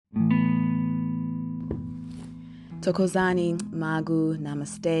Tokozani, Magu,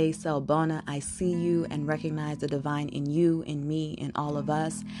 Namaste, Selbona, I see you and recognize the divine in you, in me, in all of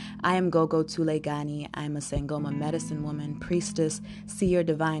us. I am Gogo Tulegani. I am a Sangoma medicine woman, priestess, seer,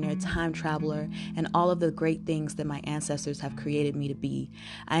 diviner, time traveler, and all of the great things that my ancestors have created me to be.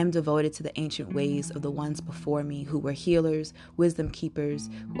 I am devoted to the ancient ways of the ones before me who were healers, wisdom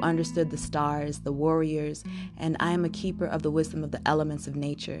keepers, who understood the stars, the warriors, and I am a keeper of the wisdom of the elements of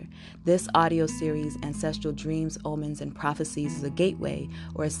nature. This audio series, Ancestral Dreams, Omens, and Prophecies, is a gateway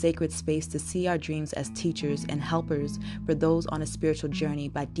or a sacred space to see our dreams as teachers and helpers for those on a spiritual journey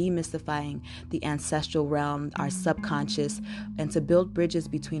by demystifying the ancestral realm, our subconscious, and to build bridges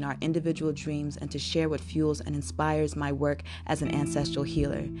between our individual dreams and to share what fuels and inspires my work as an ancestral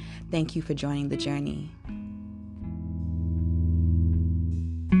healer. Thank you for joining the journey.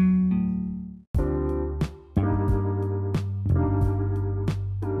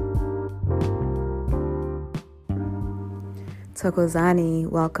 Tokozani,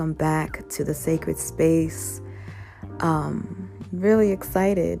 welcome back to the sacred space. Really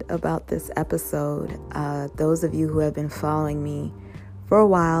excited about this episode. Those of you who have been following me for a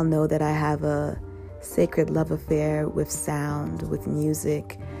while know that I have a sacred love affair with sound, with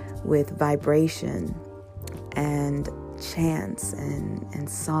music, with vibration, and chants and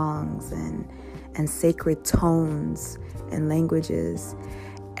songs and sacred tones and languages.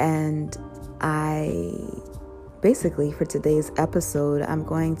 And basically, for today's episode, I'm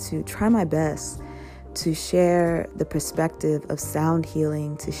going to try my best to share the perspective of sound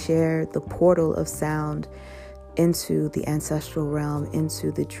healing, to share the portal of sound into the ancestral realm,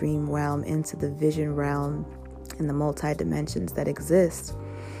 into the dream realm, into the vision realm, and the multi-dimensions that exist.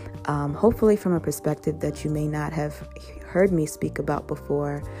 Hopefully from a perspective that you may not have heard me speak about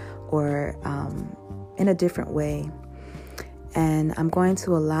before, or in a different way. And I'm going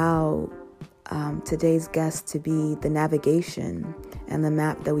to allow today's guest to be the navigation and the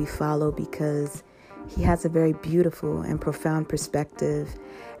map that we follow, because he has a very beautiful and profound perspective,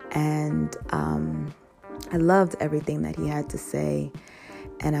 and I loved everything that he had to say,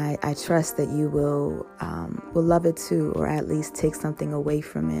 and I trust that you will love it too, or at least take something away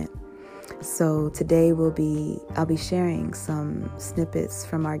from it. So today I'll be sharing some snippets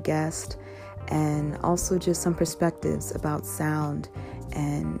from our guest, and also just some perspectives about sound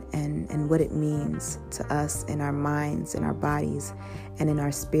and what it means to us in our minds, in our bodies, and in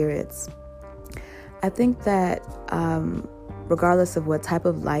our spirits. I think that regardless of what type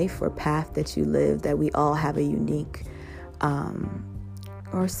of life or path that you live, that we all have a unique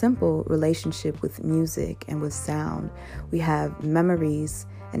or simple relationship with music and with sound. We have memories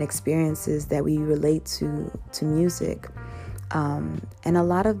and experiences that we relate to music. And a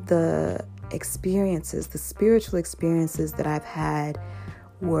lot of the experiences, the spiritual experiences that I've had,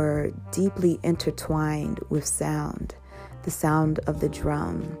 were deeply intertwined with sound. The sound of the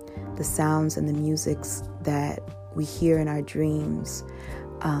drum, the sounds and the musics that we hear in our dreams,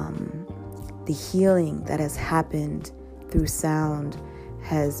 the healing that has happened through sound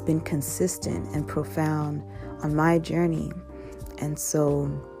has been consistent and profound on my journey. And so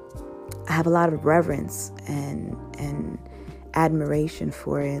I have a lot of reverence and admiration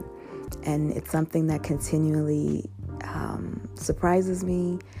for it. And it's something that continually surprises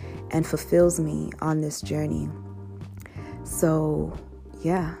me and fulfills me on this journey. So,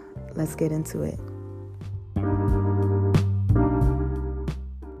 yeah, let's get into it.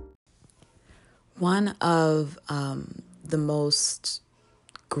 One of the most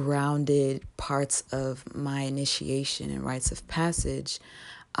grounded parts of my initiation and rites of passage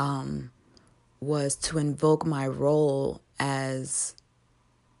was to invoke my role as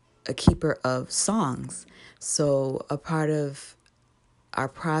a keeper of songs. So a part of our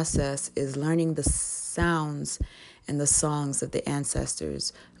process is learning the sounds and the songs of the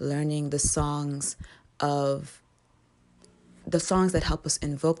ancestors, learning the songs that help us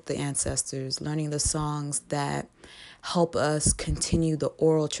invoke the ancestors, learning the songs that help us continue the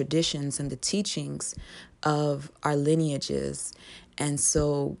oral traditions and the teachings of our lineages. And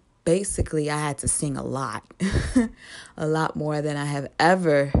so basically I had to sing a lot, a lot more than I have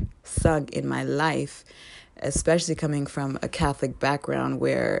ever sung in my life, especially coming from a Catholic background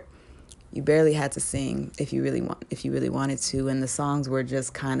where you barely had to sing if you really wanted to. And the songs were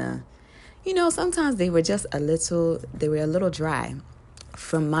just kind of, sometimes they were a little dry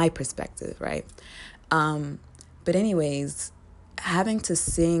from my perspective, right? But anyways, having to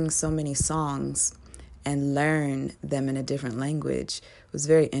sing so many songs and learn them in a different language was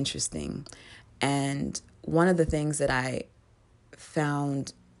very interesting. And one of the things that I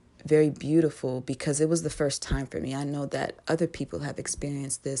found very beautiful because it was the first time for me. I know that other people have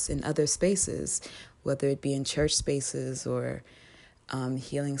experienced this in other spaces, whether it be in church spaces or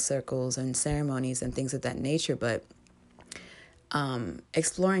healing circles and ceremonies and things of that nature. But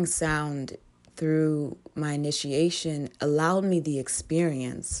exploring sound through my initiation allowed me the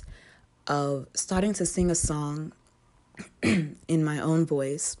experience of starting to sing a song in my own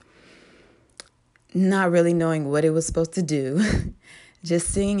voice, not really knowing what it was supposed to do, just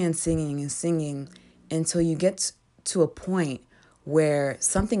singing and singing and singing until you get to a point where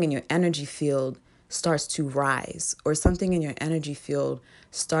something in your energy field starts to rise, or something in your energy field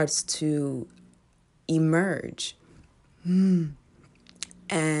starts to emerge.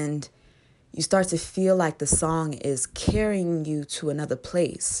 And you start to feel like the song is carrying you to another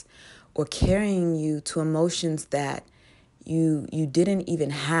place, or carrying you to emotions that you didn't even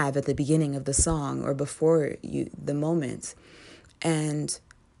have at the beginning of the song or before the moment. And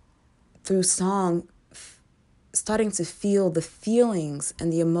through song, starting to feel the feelings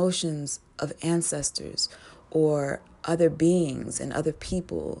and the emotions of ancestors or other beings and other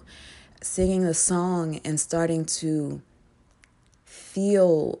people, singing a song and starting to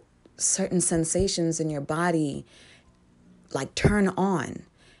feel certain sensations in your body like turn on.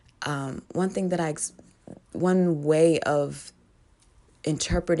 One way of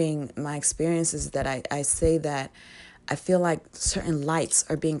interpreting my experience is that I say that I feel like certain lights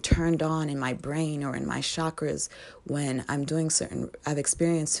are being turned on in my brain or in my chakras when I've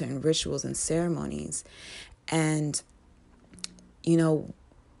experienced certain rituals and ceremonies. And,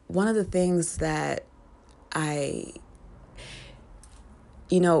 one of the things that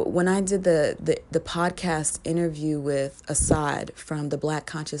when I did the podcast interview with Assad from the Black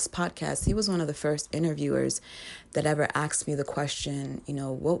Conscious podcast, he was one of the first interviewers that ever asked me the question,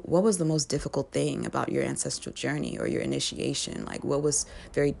 what was the most difficult thing about your ancestral journey or your initiation? Like, what was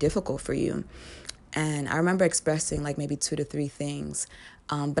very difficult for you? And I remember expressing like maybe 2 to 3 things,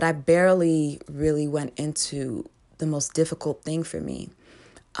 but I barely really went into the most difficult thing for me.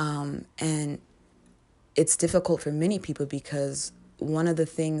 And it's difficult for many people because one of the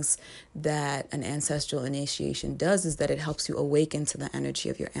things that an ancestral initiation does is that it helps you awaken to the energy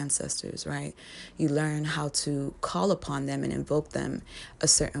of your ancestors, right? You learn how to call upon them and invoke them a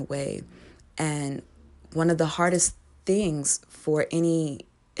certain way. And one of the hardest things for any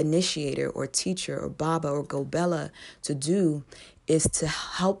initiator or teacher or Baba or Gobela to do is to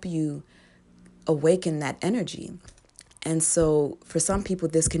help you awaken that energy. And so for some people,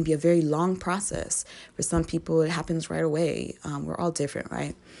 this can be a very long process. For some people, it happens right away. We're all different,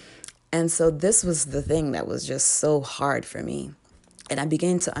 right? And so this was the thing that was just so hard for me. And I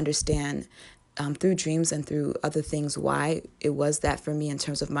began to understand through dreams and through other things why it was that for me in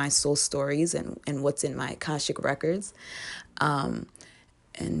terms of my soul stories and what's in my Akashic records. And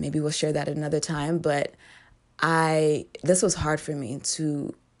maybe we'll share that another time. But this was hard for me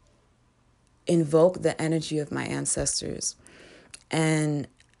to invoke the energy of my ancestors. And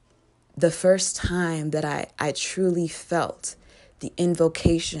the first time that I truly felt the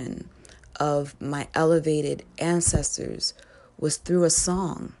invocation of my elevated ancestors was through a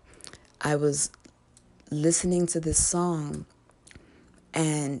song. I was listening to this song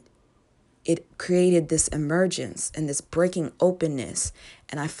and it created this emergence and this breaking openness.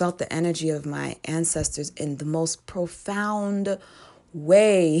 And I felt the energy of my ancestors in the most profound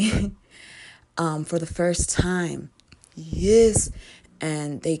way for the first time. Yes.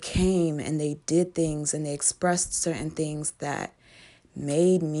 And they came and they did things and they expressed certain things that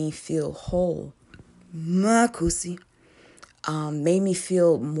made me feel whole. Makusi. Made me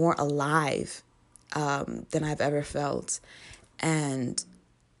feel more alive than I've ever felt. And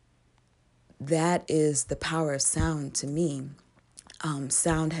that is the power of sound to me.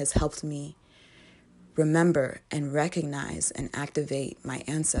 Sound has helped me remember and recognize and activate my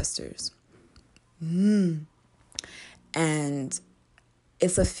ancestors. And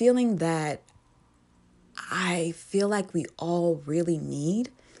it's a feeling that I feel like we all really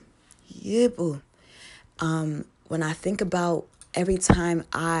need. Yeah, boo. When I think about every time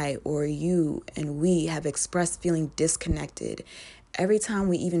I or you and we have expressed feeling disconnected, every time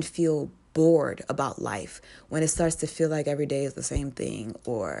we even feel bored about life, when it starts to feel like every day is the same thing,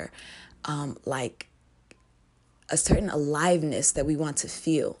 or like a certain aliveness that we want to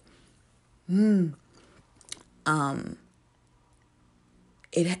feel.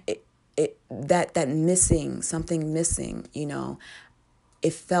 That missing, something missing,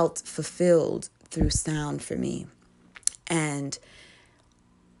 it felt fulfilled through sound for me. And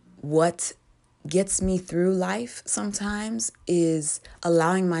what gets me through life sometimes is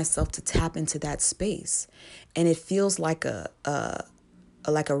allowing myself to tap into that space. And it feels like a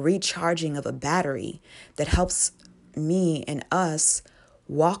like a recharging of a battery that helps me and us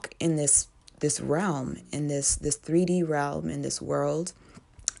walk in this realm, in this 3D realm, in this world,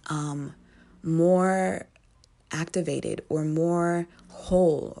 more activated or more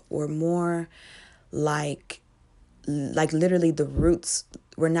whole or more like literally the roots.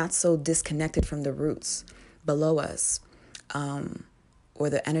 We're not so disconnected from the roots below us, or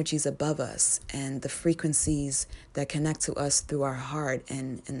the energies above us and the frequencies that connect to us through our heart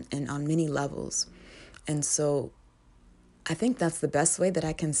and on many levels. And so I think that's the best way that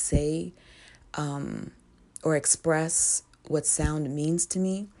I can say or express what sound means to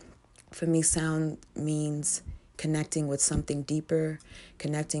me. For me, sound means connecting with something deeper,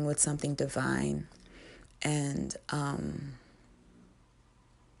 connecting with something divine. And I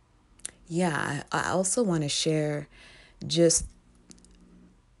also want to share just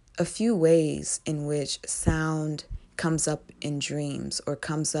a few ways in which sound comes up in dreams or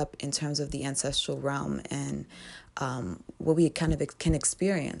comes up in terms of the ancestral realm and what we kind of can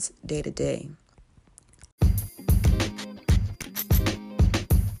experience day to day.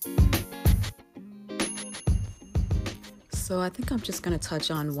 So I think I'm just going to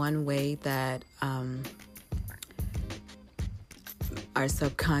touch on one way that our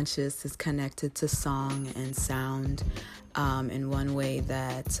subconscious is connected to song and sound, in one way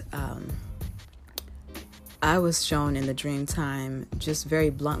that I was shown in the dream time, just very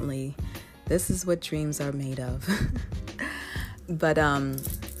bluntly, this is what dreams are made of. But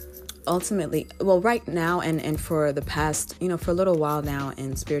ultimately, well, right now and for the past, for a little while now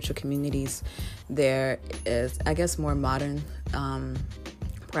in spiritual communities, there is, I guess, more modern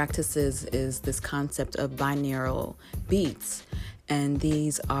practices is this concept of binaural beats. And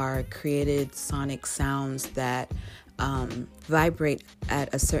these are created sonic sounds that vibrate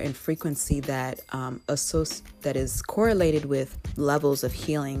at a certain frequency that that is correlated with levels of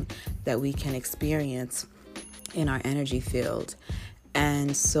healing that we can experience in our energy field.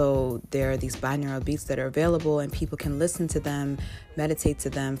 And so there are these binaural beats that are available, and people can listen to them, meditate to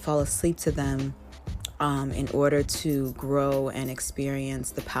them, fall asleep to them, in order to grow and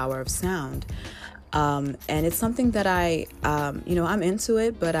experience the power of sound. And it's something that I'm into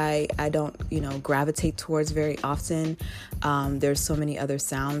it, but I don't, gravitate towards very often. There's so many other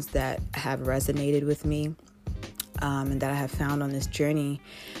sounds that have resonated with me, and that I have found on this journey.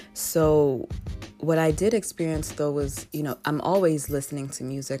 So what I did experience, though, was, I'm always listening to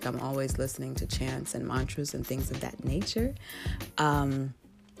music. I'm always listening to chants and mantras and things of that nature.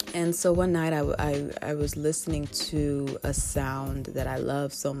 And so one night I was listening to a sound that I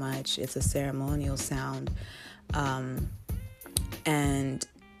love so much. It's a ceremonial sound. So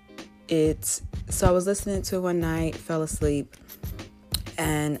I was listening to it one night, fell asleep,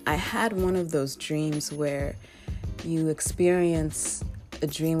 and I had one of those dreams where you experience a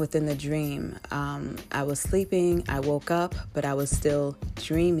dream within the dream. I was sleeping, I woke up, but I was still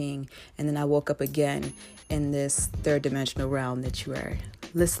dreaming, and then I woke up again in this third dimensional realm that you are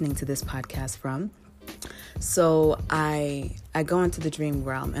listening to this podcast from. So I go into the dream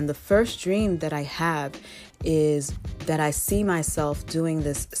realm, and the first dream that I have is that I see myself doing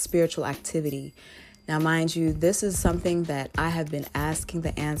this spiritual activity. Now, mind you, this is something that I have been asking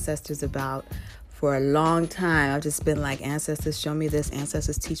the ancestors about for a long time. I've just been like, ancestors, show me this,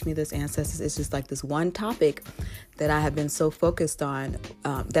 ancestors, teach me this, ancestors. It's just like this one topic that I have been so focused on,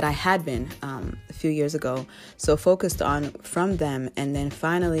 that I had been a few years ago, so focused on from them. And then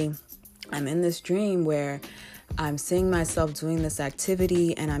finally, I'm in this dream where I'm seeing myself doing this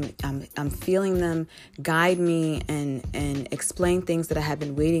activity, and I'm feeling them guide me and explain things that I have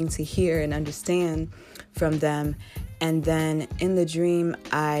been waiting to hear and understand from them. And then in the dream,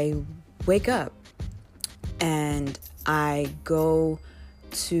 I wake up and I go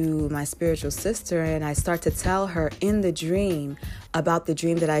to my spiritual sister, and I start to tell her in the dream about the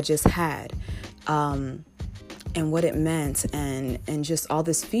dream that I just had, and what it meant, and just all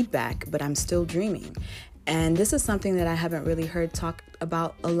this feedback, but I'm still dreaming. And this is something that I haven't really heard talked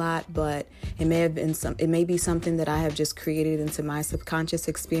about a lot, but it may be something that I have just created into my subconscious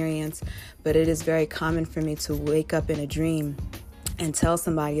experience. But it is very common for me to wake up in a dream and tell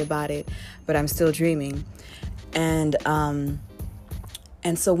somebody about it, but I'm still dreaming. And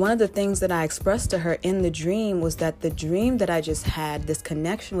so one of the things that I expressed to her in the dream was that the dream that I just had, this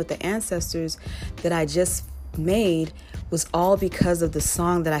connection with the ancestors that I just made, was all because of the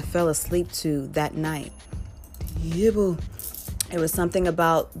song that I fell asleep to that night. It was something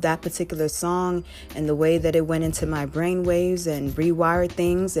about that particular song and the way that it went into my brain waves and rewired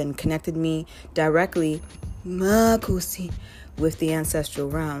things and connected me directly with the ancestral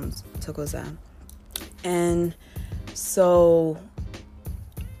realms, Tokoza. And so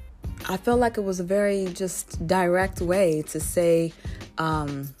I felt like it was a very just direct way to say how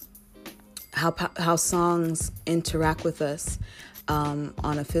songs interact with us on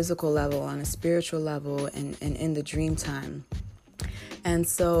a physical level, on a spiritual level, and in the dream time. And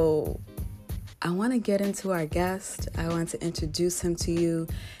so I want to get into our guest. I want to introduce him to you,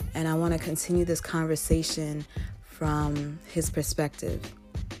 and I want to continue this conversation from his perspective.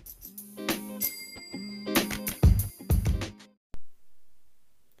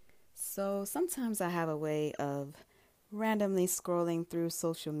 So sometimes I have a way of randomly scrolling through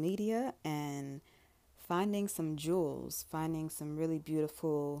social media and finding some jewels, finding some really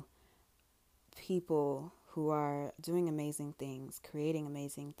beautiful people who are doing amazing things, creating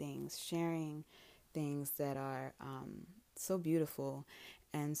amazing things, sharing things that are so beautiful.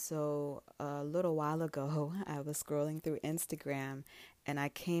 And so a little while ago, I was scrolling through Instagram and I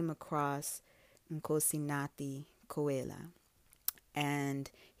came across Nkosi Nati Koela. And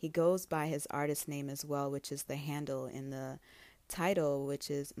he goes by his artist name as well, which is the handle in the title,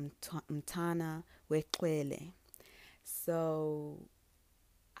 which is Mtana Wekwele. So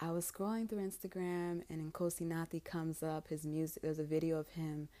I was scrolling through Instagram and Nkosi Nati comes up, his music, there's a video of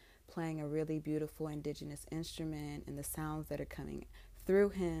him playing a really beautiful indigenous instrument, and the sounds that are coming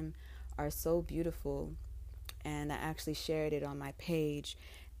through him are so beautiful. And I actually shared it on my page.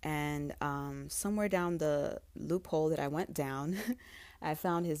 And somewhere down the loophole that I went down, I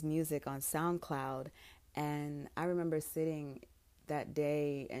found his music on SoundCloud. And I remember sitting that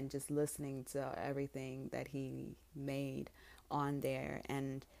day and just listening to everything that he made on there,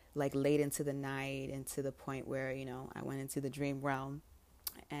 and like late into the night, and to the point where, I went into the dream realm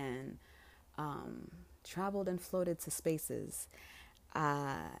and traveled and floated to spaces.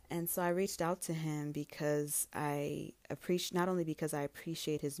 And so I reached out to him because not only because I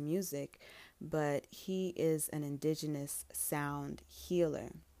appreciate his music, but he is an indigenous sound healer.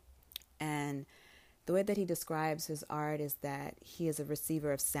 And the way that he describes his art is that he is a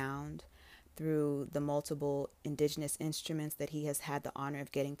receiver of sound through the multiple indigenous instruments that he has had the honor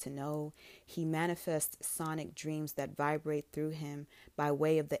of getting to know. He manifests sonic dreams that vibrate through him by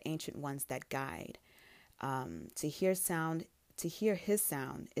way of the ancient ones that guide. To hear his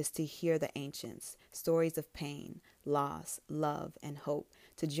sound is to hear the ancients, stories of pain, loss, love, and hope,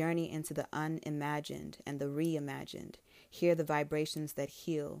 to journey into the unimagined and the reimagined, hear the vibrations that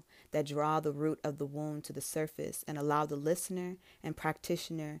heal, that draw the root of the wound to the surface and allow the listener and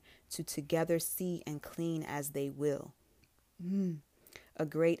practitioner to together see and clean as they will. A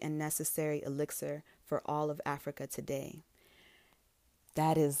great and necessary elixir for all of Africa today.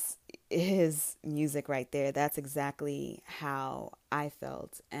 That is his music right there. That's exactly how I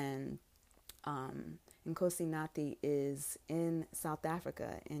felt. And Nkosi Nati is in South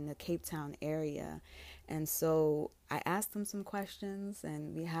Africa, in the Cape Town area. And so I asked him some questions,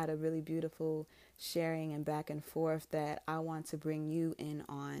 and we had a really beautiful sharing and back and forth that I want to bring you in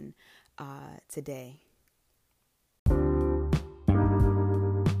on today.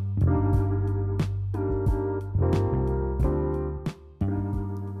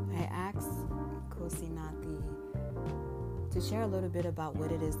 To share a little bit about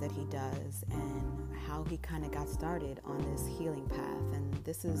what it is that he does and how he kind of got started on this healing path. And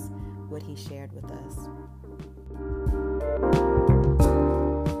this is what he shared with us.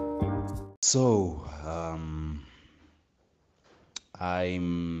 So,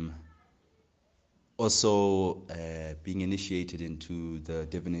 I'm also being initiated into the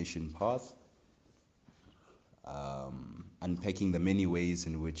divination path, unpacking the many ways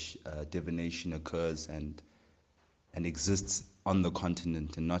in which divination occurs and exists on the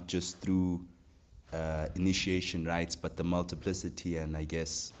continent, and not just through initiation rites, but the multiplicity and I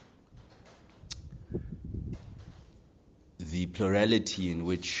guess the plurality in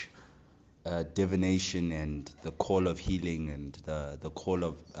which divination and the call of healing and the call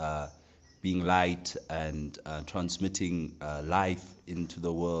of being light and transmitting life into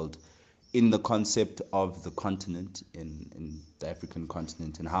the world, in the concept of the continent, in the African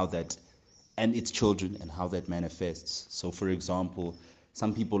continent, and how that, and its children, and how that manifests. So for example,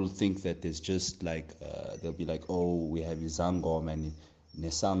 some people think that there's just like they'll be like, oh, we have Izangoma and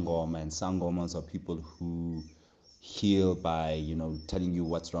Nesangoma, and Sangomas are people who heal by telling you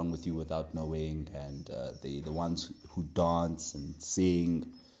what's wrong with you without knowing, and the ones who dance and sing,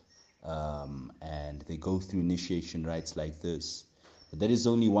 and they go through initiation rites like this. But that is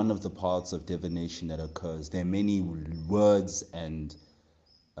only one of the parts of divination that occurs. There are many words and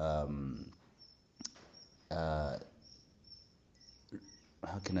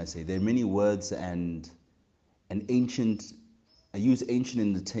how can I say? There are many words and ancient. I use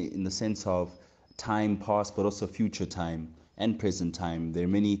ancient in the sense of time past, but also future time. and present time. There are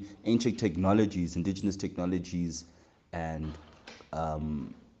many ancient technologies, indigenous technologies, and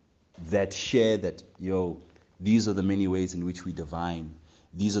that share that, these are the many ways in which we divine.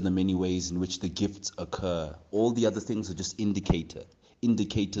 These are the many ways in which the gifts occur. All the other things are just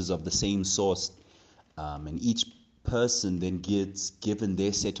indicators of the same source. And each person then gets given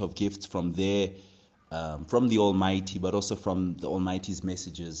their set of gifts from from the Almighty, but also from the Almighty's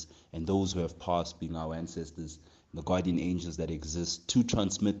messages and those who have passed, being our ancestors, the guardian angels that exist to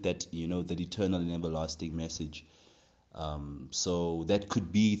transmit that, that eternal and everlasting message. So that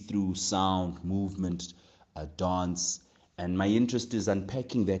could be through sound, movement, dance. And my interest is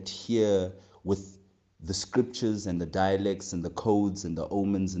unpacking that here with the scriptures and the dialects and the codes and the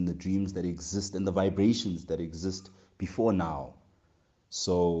omens and the dreams that exist and the vibrations that exist before now.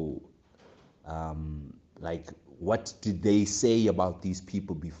 So, like, what did they say about these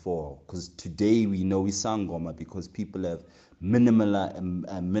people before? Because today we know Isangoma because people have minimized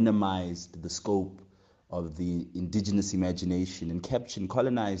the scope of the indigenous imagination and captured,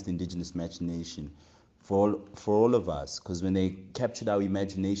 colonized the indigenous imagination for all of us. Because when they captured our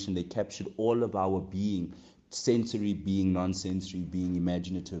imagination, they captured all of our being, sensory being, non-sensory being,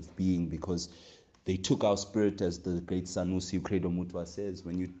 imaginative being, because they took our spirit, as the great Sanusi Credo Mutwa says.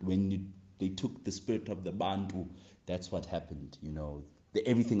 They took the spirit of the Bantu, that's what happened.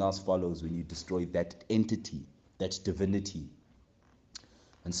 Everything else follows when you destroy that entity, that divinity.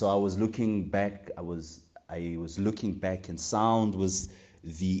 And so I was looking back, and sound was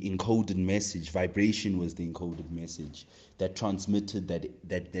the encoded message, vibration was the encoded message that transmitted,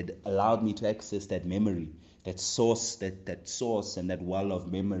 that allowed me to access that memory, that source and that well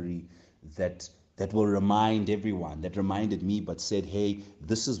of memory that will remind everyone, that reminded me, but said, hey,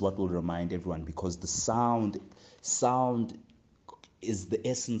 this is what will remind everyone, because the sound is the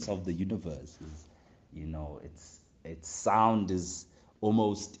essence of the universe. It's sound is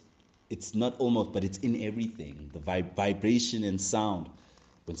almost, it's not almost, but it's in everything. The vibration and sound.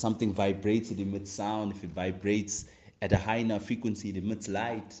 When something vibrates, it emits sound. If it vibrates at a high enough frequency, it emits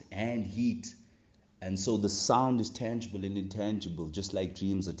light and heat. And so the sound is tangible and intangible, just like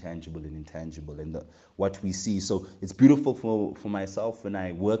dreams are tangible and intangible, and what we see. So it's beautiful for myself when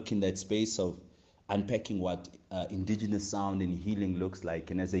I work in that space of unpacking what indigenous sound and healing looks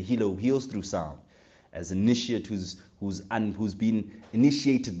like. And as a healer who heals through sound, as an initiate who's been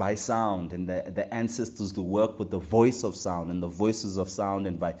initiated by sound, and the ancestors who work with the voice of sound and the voices of sound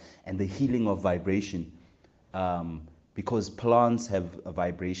and the healing of vibration. Because plants have a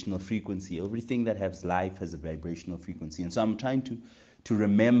vibrational frequency. Everything that has life has a vibrational frequency. And so I'm trying to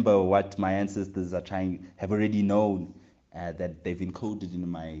remember what my ancestors have already known, that they've encoded in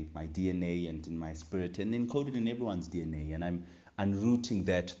my DNA and in my spirit, and encoded in everyone's DNA. And I'm unrooting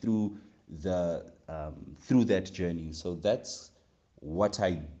that through that journey. So that's what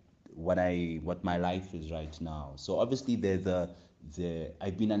my life is right now. So obviously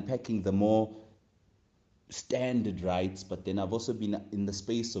I've been unpacking the more standard rites, but then I've also been in the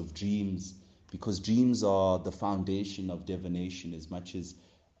space of dreams, because dreams are the foundation of divination as much as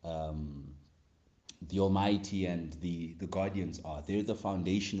the Almighty and the guardians are. They're the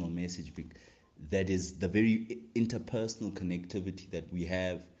foundational message that is the very interpersonal connectivity that we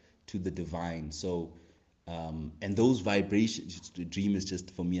have to the divine. So and those vibrations, the dream is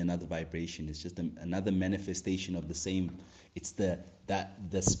just for me another vibration. It's just another manifestation of the same. It's the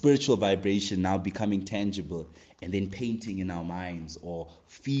spiritual vibration now becoming tangible, and then painting in our minds, or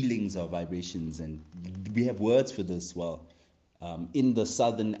feelings of vibrations. And we have words for this. Well, in the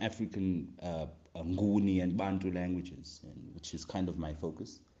Southern African Nguni and Bantu languages, which is kind of my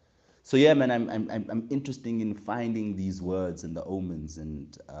focus. So yeah, man, I'm interested in finding these words and the omens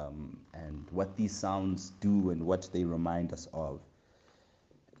and what these sounds do and what they remind us of.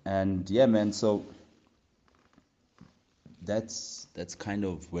 And yeah, man, so that's kind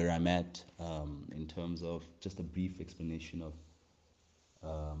of where I'm at in terms of just a brief explanation of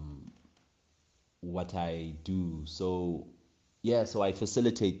what I do. So yeah, so I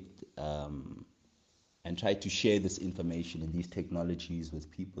facilitate and try to share this information and these technologies with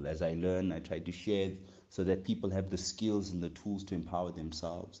people. As I learn, I try to share so that people have the skills and the tools to empower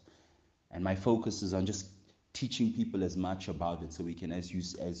themselves. And my focus is on just teaching people as much about it, so we can, as you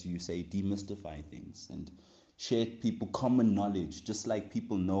say, demystify things and share people common knowledge, just like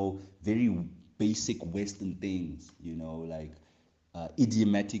people know very basic Western things, like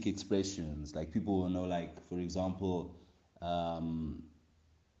idiomatic expressions. Like people will know, like, for example,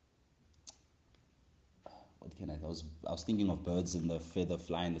 what can I was thinking of birds and the feather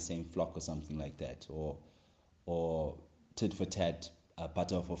fly in the same flock, or something like that, or tit for tat,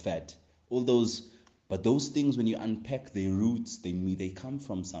 butter for fat. All those But those things, when you unpack their roots, they come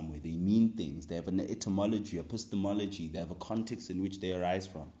from somewhere. They mean things. They have an etymology, epistemology. They have a context in which they arise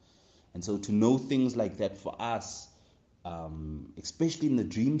from. And so to know things like that for us, especially in the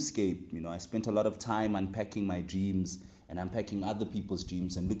dreamscape, I spent a lot of time unpacking my dreams and unpacking other people's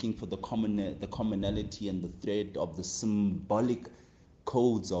dreams and looking for the commonality and the thread of the symbolic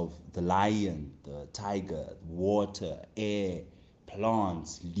codes of the lion, the tiger, water, air,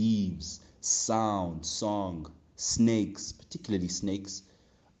 plants, leaves, sound, song, snakes, particularly snakes,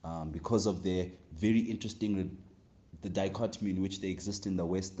 because of their very interesting the dichotomy in which they exist in the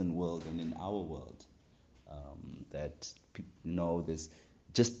Western world and in our world. That there's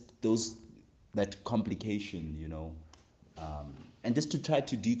just that complication, and just to try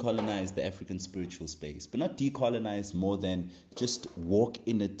to decolonize the African spiritual space, but not decolonize more than just walk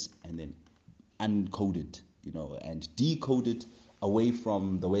in it and then uncode it, and decode it away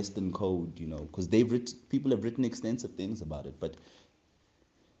from the Western code, because people have written extensive things about it, but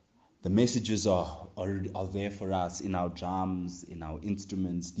the messages are there for us in our drums, in our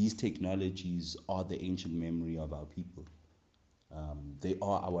instruments. These technologies are the ancient memory of our people. They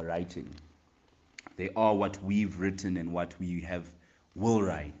are our writing. They are what we've written and what we will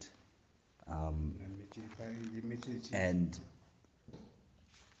write. And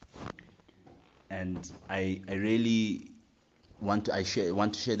I really want to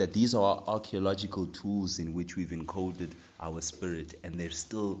share that these are archaeological tools in which we've encoded our spirit, and they're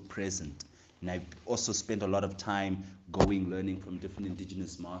still present. And I've also spent a lot of time learning from different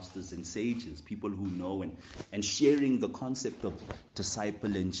indigenous masters and sages, people who know, and sharing the concept of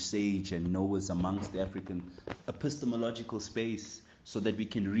disciple and sage and knowers amongst the African epistemological space, so that we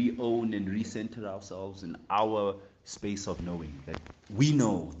can re-own and recenter ourselves in our space of knowing, that we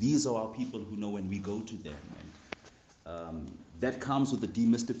know. These are our people who know, and we go to them. And that comes with the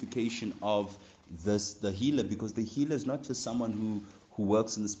demystification of the healer, because the healer is not just someone who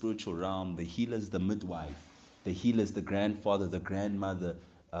works in the spiritual realm. The healer is the midwife. The healer is the grandfather. The grandmother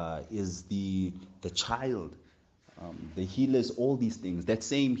is the child. The healer is all these things. That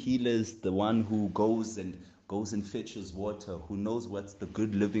same healer is the one who goes and fetches water, who knows what's the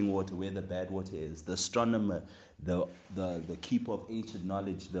good living water, where the bad water is. The astronomer, the keeper of ancient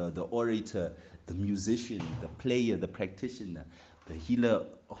knowledge, the orator, the musician, the player, the practitioner. The healer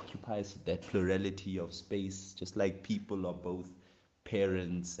occupies that plurality of space, just like people are both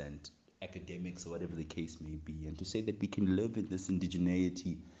parents and academics, or whatever the case may be. And to say that we can live in this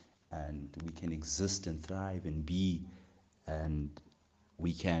indigeneity, and we can exist and thrive and be, and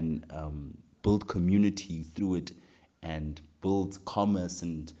we can build community through it, and build commerce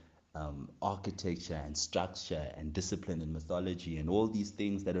and architecture and structure and discipline and mythology and all these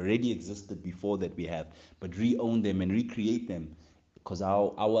things that already existed before that we have, but re-own them and recreate them, because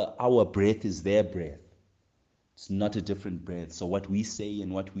our breath is their breath. It's not a different breath. So what we say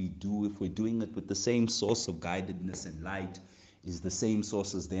and what we do, if we're doing it with the same source of guidedness and light, is the same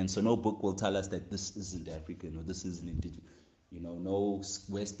source as then. So no book will tell us that this isn't African or this isn't indigenous. No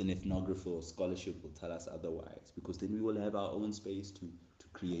Western ethnographer or scholarship will tell us otherwise, because then we will have our own space to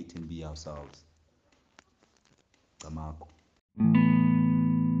create and be ourselves. Amako.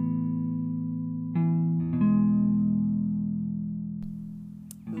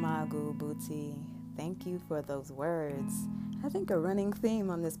 Magu Buti, thank you for those words. I think a running theme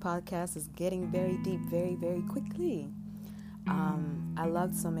on this podcast is getting very deep very, very quickly. I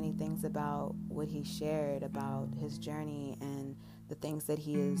loved so many things about what he shared about his journey and the things that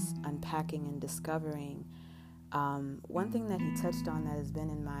he is unpacking and discovering. One thing that he touched on that has been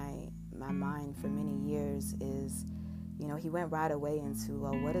in my mind for many years is, he went right away into,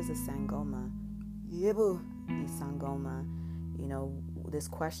 well, what is a Sangoma? Yebu Sangoma. This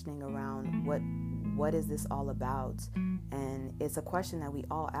questioning around what is this all about? And it's a question that we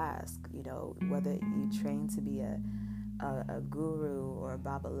all ask, whether you train to be a guru or a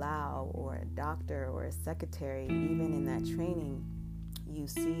babalao or a doctor or a secretary. Even in that training, you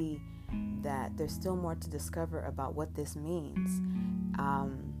see that there's still more to discover about what this means.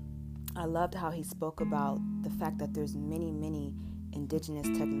 I loved how he spoke about the fact that there's many, many indigenous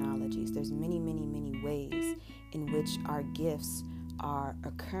technologies. There's many, many, many ways in which our gifts are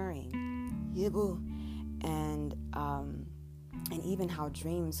occurring. And even how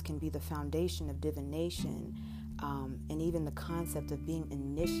dreams can be the foundation of divination, and even the concept of being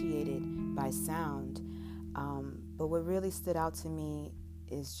initiated by sound. But what really stood out to me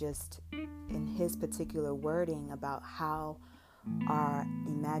is just in his particular wording about how our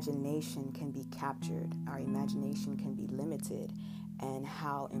imagination can be captured, our imagination can be limited, and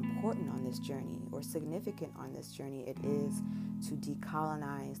how important on this journey or significant on this journey it is to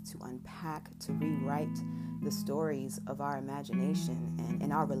decolonize, to unpack, to rewrite the stories of our imagination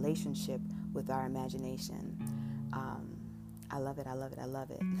and our relationship with our imagination. I love it. I love it. I love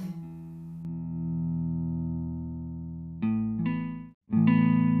it.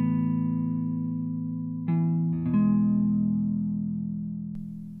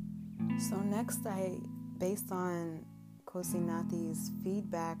 So next, based on Kosi Nathi's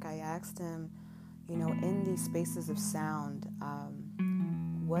feedback, I asked him, in these spaces of sound,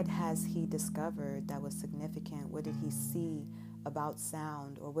 what has he discovered that was significant? What did he see about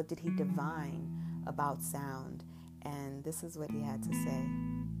sound, or what did he divine about sound? And this is what he had to say.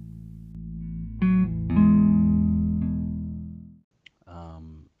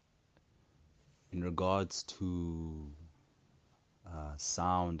 In regards to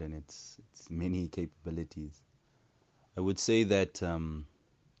sound and its many capabilities, I would say that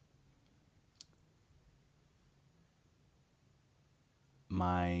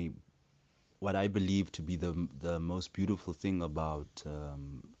what I believe to be the most beautiful thing about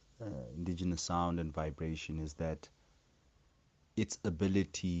indigenous sound and vibration is that its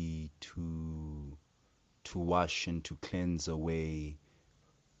ability to wash and to cleanse away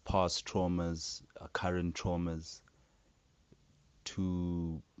past traumas, current traumas,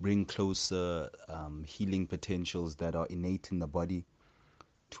 to bring closer healing potentials that are innate in the body,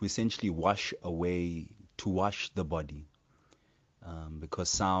 to essentially wash the body. Because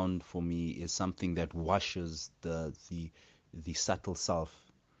sound for me is something that washes the subtle self,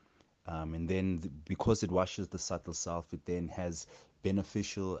 and then because it washes the subtle self, it then has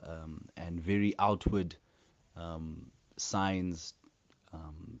beneficial and very outward signs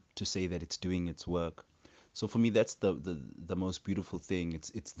to say that it's doing its work. So for me, that's the most beautiful thing.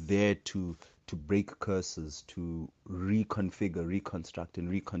 It's there to break curses, to reconfigure, reconstruct, and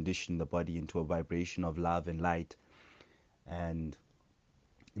recondition the body into a vibration of love and light. And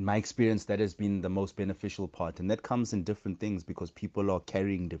in my experience, that has been the most beneficial part, and that comes in different things because people are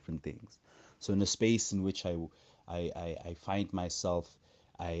carrying different things. So in a space in which I find myself,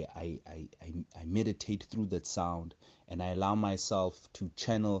 I meditate through that sound, and I allow myself to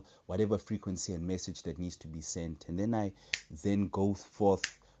channel whatever frequency and message that needs to be sent, and then I go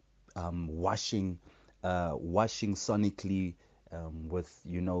forth washing sonically with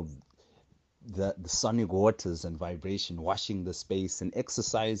the sonic waters and vibration, washing the space and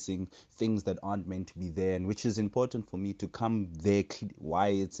exercising things that aren't meant to be there, and which is important for me to come there. Why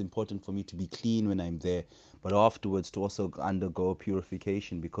it's important for me to be clean when I'm there, but afterwards to also undergo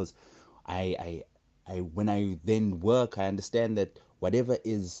purification, because I when I then work, I understand that whatever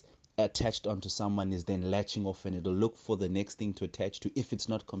is attached onto someone is then latching off, and it'll look for the next thing to attach to if it's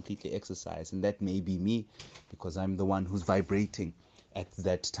not completely exercised, and that may be me because I'm the one who's vibrating at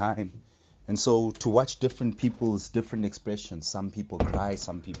that time. And so to watch different people's different expressions, some people cry,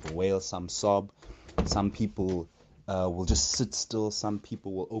 some people wail, some sob, some people will just sit still, some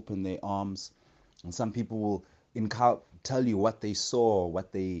people will open their arms, and some people will tell you what they saw,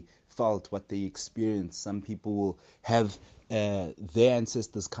 what they felt, what they experienced. Some people will have their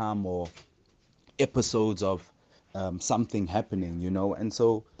ancestors come, or episodes of something happening, and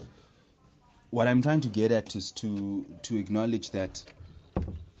so what I'm trying to get at is to acknowledge that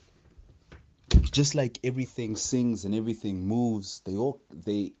just like everything sings and everything moves,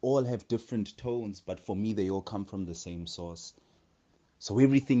 they all have different tones, but for me they all come from the same source. So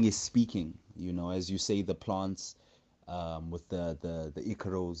everything is speaking, as you say, the plants with the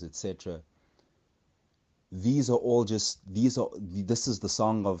icaros, etc. This is the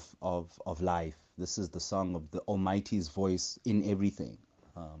song of life. This is the song of the Almighty's voice in everything.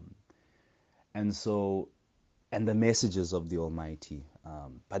 And so, and the messages of the Almighty,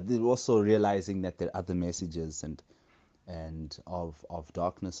 but they're also realizing that there are other messages and of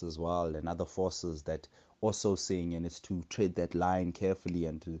darkness as well, and other forces that also sing, and it's to tread that line carefully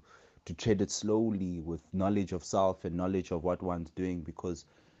and to tread it slowly with knowledge of self and knowledge of what one's doing, because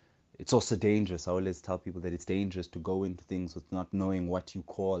it's also dangerous. I always tell people that it's dangerous to go into things with not knowing what you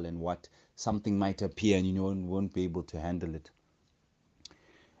call and what something might appear, and you won't be able to handle it.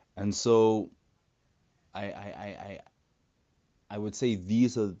 And so I would say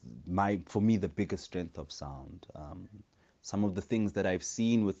these are for me, the biggest strength of sound. Some of the things that I've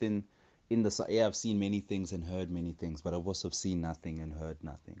seen I've seen many things and heard many things, but I've also seen nothing and heard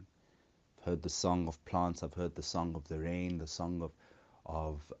nothing. I've heard the song of plants. I've heard the song of the rain, the song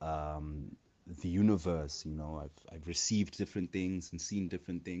of the universe. I've received different things and seen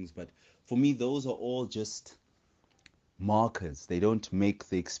different things, but for me, those are all just markers. They don't make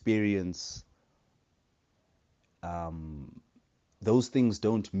the experience those things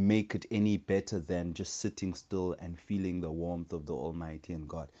don't make it any better than just sitting still and feeling the warmth of the Almighty and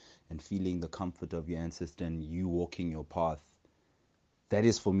God, and feeling the comfort of your ancestor and you walking your path. That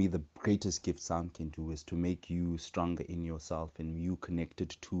is for me the greatest gift sound can do, is to make you stronger in yourself and you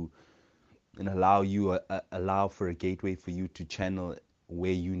connected to, and allow for a gateway for you to channel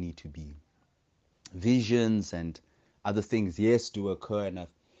where you need to be. Visions and other things, yes, do occur, and I've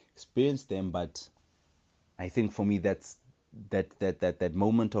experienced them, but I think for me that's that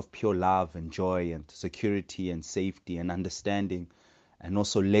moment of pure love and joy and security and safety and understanding, and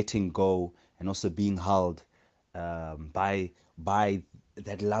also letting go, and also being held by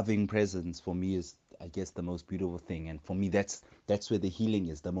that loving presence, for me is, I guess, the most beautiful thing. And for me, that's where the healing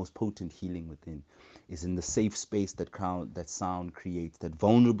is, the most potent healing within, is in the safe space that sound creates, that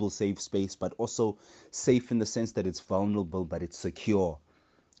vulnerable safe space, but also safe in the sense that it's vulnerable, but it's secure.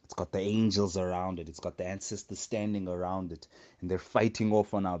 It's got the angels around it. It's got the ancestors standing around it, and they're fighting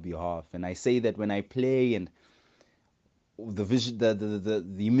off on our behalf. And I say that when I play, and the vision,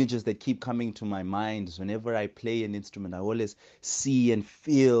 the images that keep coming to my mind is whenever I play an instrument, I always see and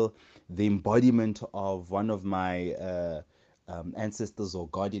feel the embodiment of one of my ancestors or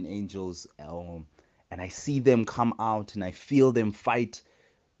guardian angels, and I see them come out, and I feel them fight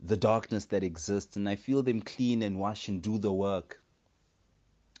the darkness that exists, and I feel them clean and wash and do the work.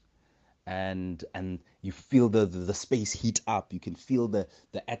 And you feel the space heat up. You can feel the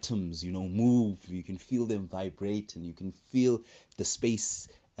atoms, move. You can feel them vibrate, and you can feel the space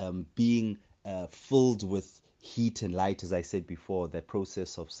being filled with heat and light, as I said before, that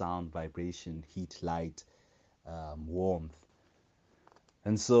process of sound, vibration, heat, light, warmth.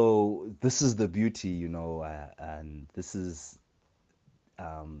 And so this is the beauty, and this is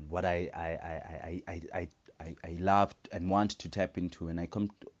what I love and want to tap into, and I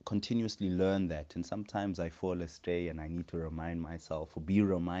continuously learn that. And sometimes I fall astray, and I need to remind myself, or be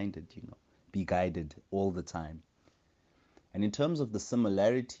reminded, be guided all the time. And in terms of the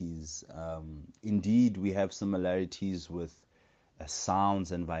similarities, indeed, we have similarities with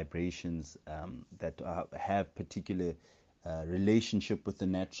sounds and vibrations that have particular relationship with the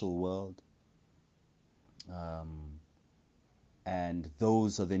natural world. And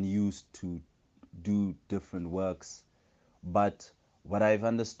those are then used to do different works. But what I've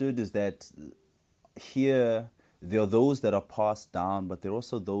understood is that here there are those that are passed down, but there are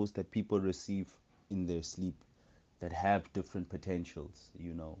also those that people receive in their sleep that have different potentials,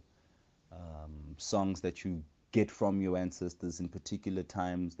 songs that you get from your ancestors in particular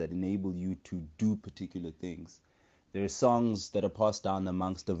times that enable you to do particular things. There are songs that are passed down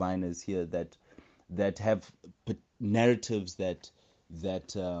amongst diviners here that have narratives that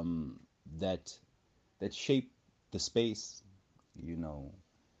shape the space.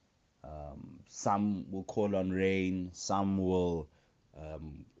 Some will call on rain, some will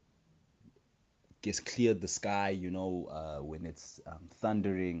clear the sky, when it's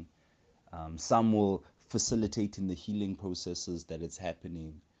thundering. Some will facilitate in the healing processes that it's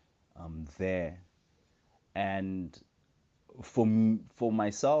happening there. And for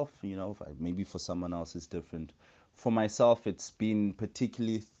myself, maybe for someone else it's different. For myself, it's been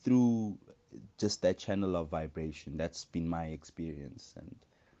particularly through just that channel of vibration. That's been my experience, and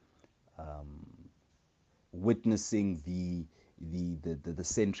witnessing the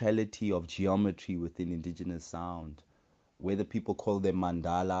centrality of geometry within indigenous sound, whether people call them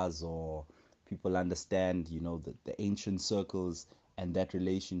mandalas or people understand, the ancient circles and that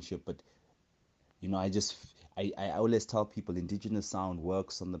relationship. But I always tell people indigenous sound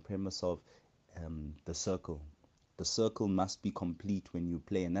works on the premise of the circle. The circle must be complete when you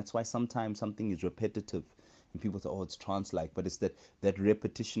play, and that's why sometimes something is repetitive and people say, oh, it's trance-like, but it's that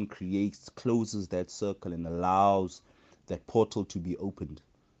repetition closes that circle and allows that portal to be opened.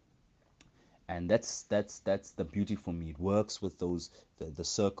 And that's the beauty for me. It works with those the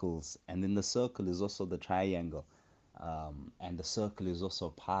circles, and then the circle is also the triangle, and the circle is also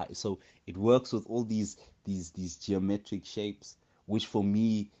pi. So it works with all these geometric shapes, which for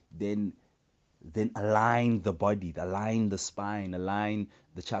me then align the body, align the spine, align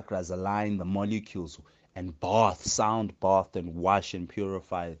the chakras, align the molecules, and sound bath and wash and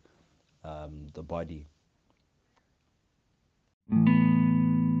purify the body.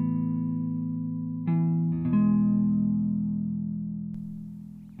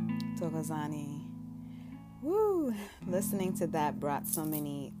 Thokozani. Woo! Listening to that brought so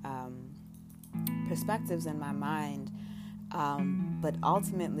many perspectives in my mind. But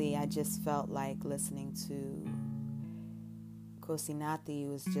ultimately, I just felt like listening to Kosinati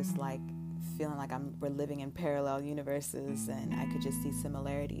was just like feeling like we're living in parallel universes, and I could just see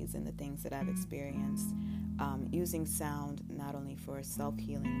similarities in the things that I've experienced. using sound not only for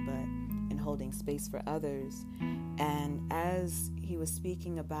self-healing but in holding space for others. And as he was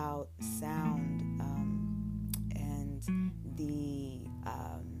speaking about sound and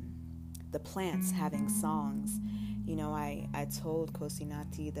the plants having songs, I told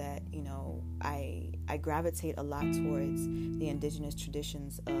Kosinati that, I gravitate a lot towards the indigenous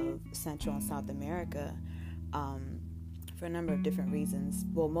traditions of Central and South America for a number of different reasons.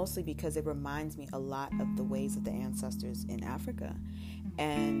 Well, mostly because it reminds me a lot of the ways of the ancestors in Africa.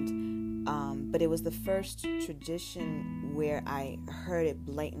 And but it was the first tradition where I heard it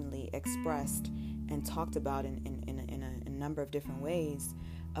blatantly expressed and talked about in a number of different ways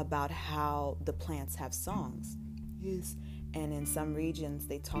about how the plants have songs. Yes. And in some regions,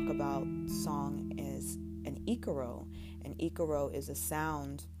 they talk about song as an ikaro. An ikaro is a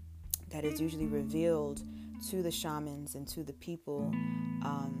sound that is usually revealed to the shamans and to the people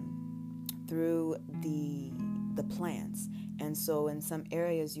through the plants. And so in some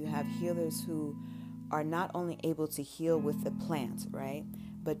areas, you have healers who are not only able to heal with the plant, right?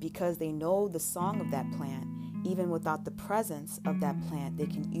 But because they know the song of that plant, even without the presence of that plant, they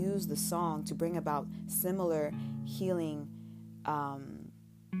can use the song to bring about similar healing,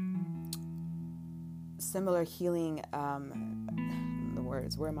 similar healing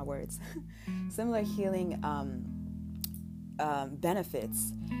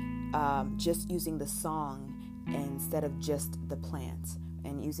benefits, just using the song instead of just the plant,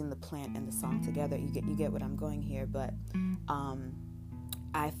 and using the plant and the song together. You get what I'm going here, but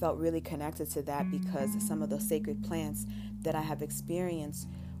I felt really connected to that because some of the sacred plants that I have experienced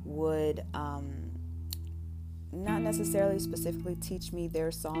would not necessarily specifically teach me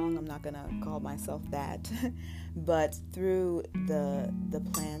their song. I'm not going to call myself that. But through the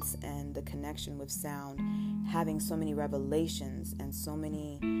plants and the connection with sound, having so many revelations and so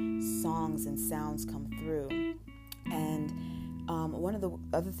many songs and sounds come through. And one of the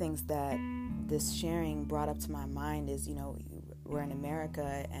other things that this sharing brought up to my mind is, we're in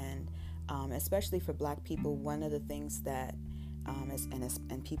America, and especially for Black people, one of the things that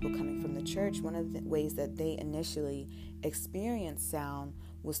and people coming from the church, one of the ways that they initially experienced sound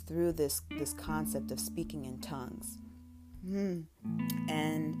was through this concept of speaking in tongues. And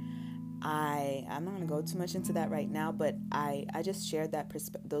I'm not going to go too much into that right now, but I just shared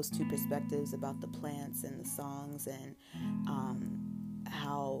those two perspectives about the plants and the songs, and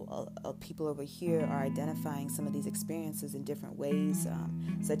how people over here are identifying some of these experiences in different ways,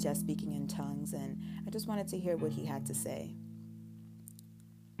 such as speaking in tongues. And I just wanted to hear what he had to say.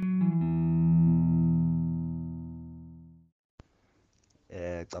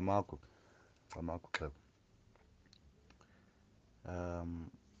 Tamako Club.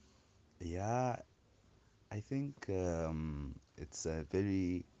 Yeah, I think it's a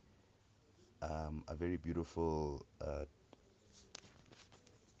very beautiful,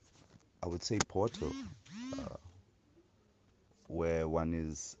 I would say, portal where one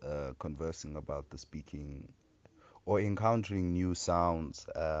is conversing about the speaking or encountering new sounds,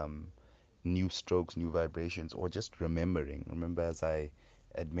 new strokes, new vibrations, or just remembering. Remember, as I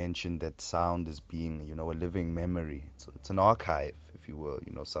had mentioned, that sound is being, a living memory. So it's an archive, if you will.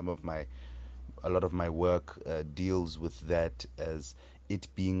 A lot of my work deals with that, as it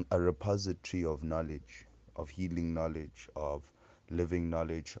being a repository of knowledge, of healing knowledge, of living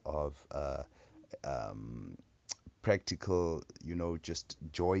knowledge, of practical, just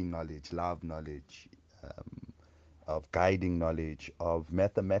joy knowledge, love knowledge, of guiding knowledge, of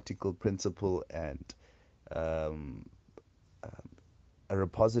mathematical principle, and um, a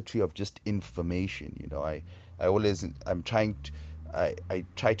repository of just information. I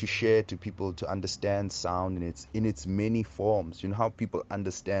try to share to people to understand sound in its many forms. How people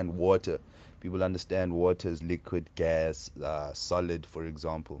understand water. People understand water as liquid, gas, solid, for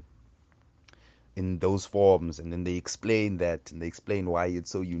example, in those forms, and then they explain that, and they explain why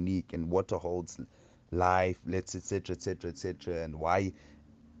it's so unique, and water holds life, let's etc etc etc, and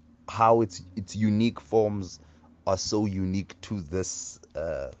how its unique forms are so unique to this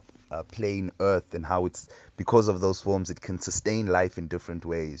plain earth, and how it's because of those forms it can sustain life in different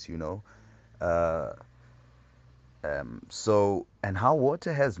ways, uh, so, and how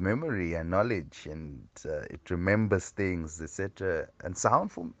water has memory and knowledge, and it remembers things, etc. And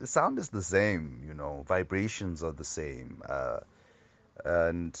sound is the same, vibrations are the same,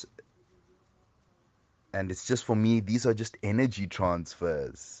 and it's just, for me, these are just energy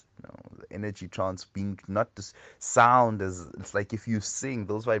transfers. The energy being not just sound, as it's like if you sing,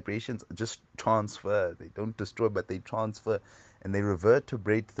 those vibrations just transfer. They don't destroy, but they transfer, and they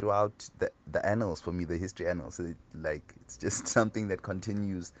reverberate throughout the annals. For me, the history annals. So it's just something that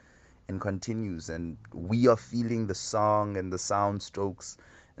continues and continues, and we are feeling the song and the sound strokes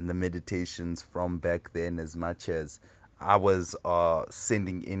and the meditations from back then as much as ours are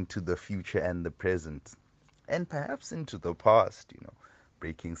sending into the future and the present and perhaps into the past,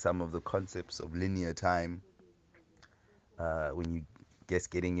 breaking some of the concepts of linear time when you guess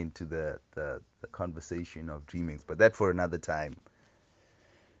getting into the conversation of dreamings, but that for another time.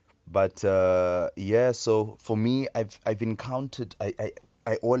 But yeah, so for me, I've encountered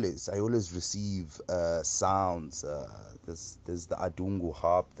I always receive sounds. There's the Adungu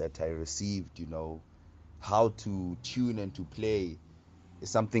harp that I received. How to tune and to play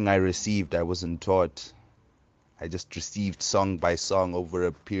is something I received. I wasn't taught. I just received song by song over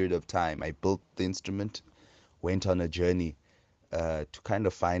a period of time. I built the instrument, went on a journey to kind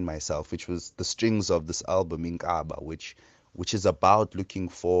of find myself, which was the strings of this album Inkaba, which is about looking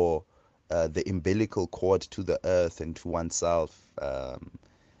for the umbilical cord to the earth and to oneself,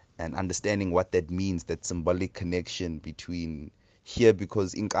 and understanding what that means, that symbolic connection between here,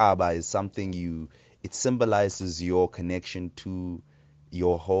 because Inkaba is something it symbolizes your connection to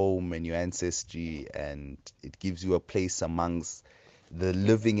your home and your ancestry, and it gives you a place amongst the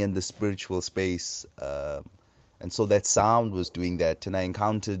living and the spiritual space. And so that sound was doing that, and I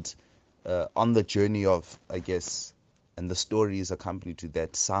encountered on the journey of, I guess, and the stories accompanied to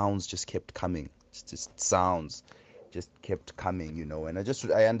that, sounds just kept coming. Just sounds just kept coming, and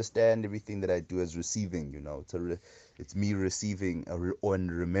I understand everything that I do as receiving. It's me receiving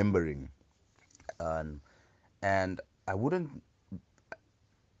and remembering. And I wouldn't,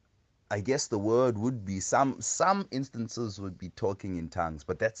 I guess the word would be, some instances would be talking in tongues,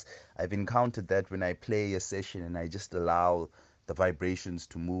 but I've encountered that when I play a session and I just allow the vibrations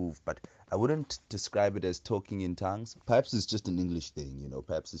to move. But I wouldn't describe it as talking in tongues. Perhaps it's just an English thing,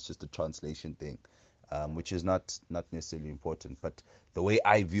 perhaps it's just a translation thing, which is not necessarily important. But the way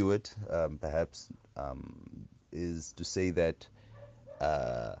I view it, perhaps, is to say that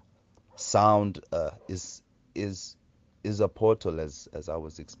uh, sound is is a portal, as I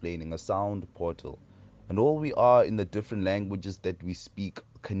was explaining, a sound portal, and all we are in the different languages that we speak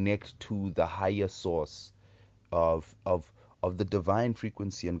connect to the higher source of of of the divine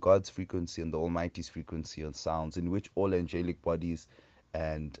frequency and God's frequency and the Almighty's frequency and sounds, in which all angelic bodies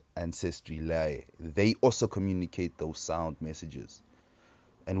and ancestry lie. They also communicate those sound messages,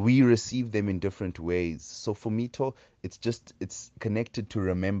 and we receive them in different ways. So for me, it's connected to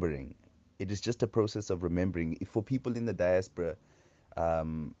remembering. It is just a process of remembering. For people in the diaspora,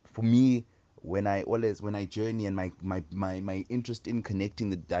 for me, when I journey, and my interest in connecting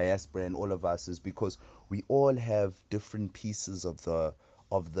the diaspora and all of us is because we all have different pieces of the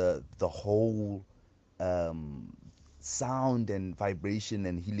whole um, sound and vibration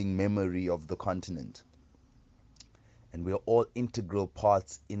and healing memory of the continent, and we're all integral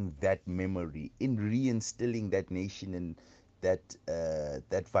parts in that memory, in reinstilling that nation and that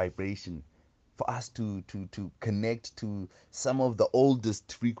vibration, for us to connect to some of the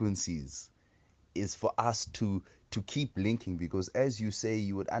oldest frequencies, is for us to keep linking. Because as you say,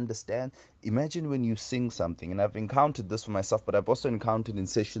 you would understand, imagine when you sing something, and I've encountered this for myself, but I've also encountered in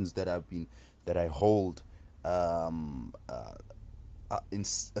sessions that I hold, um, uh, in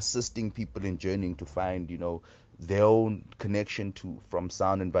assisting people in journeying to find, their own connection to, from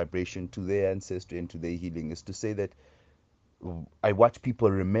sound and vibration, to their ancestry and to their healing, is to say that I watch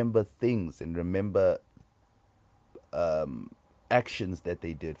people remember things and remember um, actions that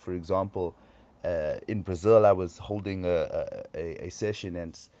they did. For example, in Brazil, I was holding a session,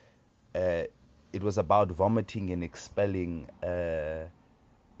 and uh, it was about vomiting and expelling,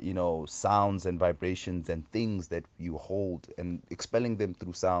 sounds and vibrations and things that you hold, and expelling them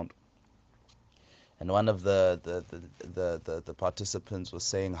through sound. And one of the participants was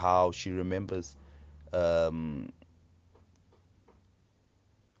saying how she remembers um,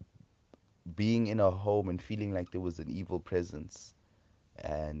 being in a home and feeling like there was an evil presence,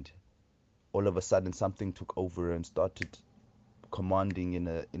 and all of a sudden something took over and started commanding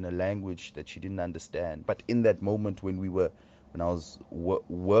in a language that she didn't understand. But in that moment, when I was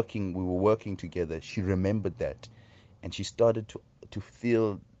working, we were working together, she remembered that, and she started to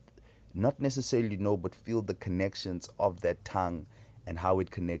feel, not necessarily know, but feel the connections of that tongue and how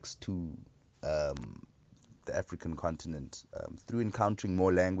it connects to um, the African continent, through encountering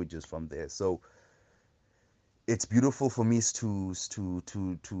more languages from there. So it's beautiful for me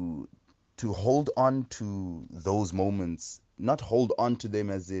to hold on to those moments, not hold on to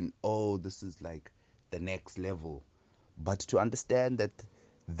them as in, oh, this is like the next level, but to understand that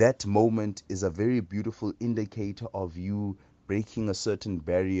that moment is a very beautiful indicator of you breaking a certain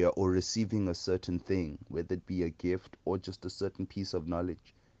barrier or receiving a certain thing, whether it be a gift or just a certain piece of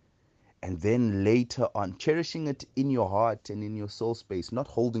knowledge. and then later on cherishing it in your heart and in your soul space, not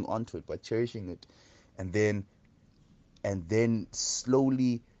holding on to it, but cherishing it. And then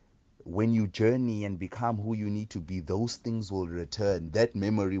slowly, when you journey and become who you need to be, those things will return. That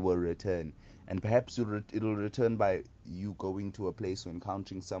memory will return. And perhaps it'll return by you going to a place or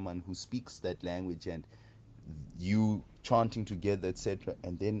encountering someone who speaks that language, and you chanting together, etc.,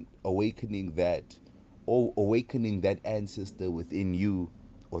 and then awakening that, or awakening that ancestor within you,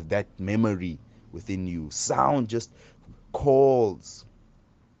 or that memory within you. Sound just calls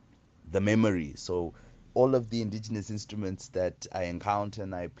the memory. So all of the indigenous instruments that I encounter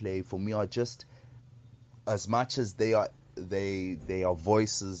and I play, for me, are just, as much as they are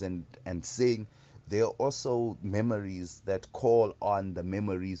voices and sing, they are also memories that call on the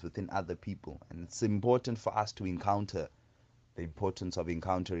memories within other people. And it's important for us to encounter the importance of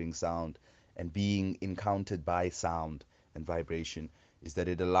encountering sound and being encountered by sound and vibration, is that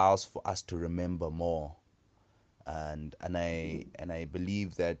it allows for us to remember more. And I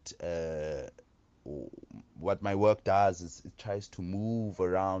believe that what my work does is it tries to move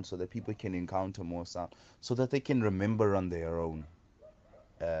around so that people can encounter more sound, so that they can remember on their own.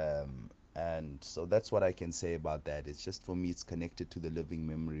 And so that's what I can say about that. It's just, for me, it's connected to the living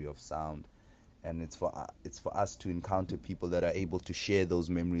memory of sound, and it's for us to encounter people that are able to share those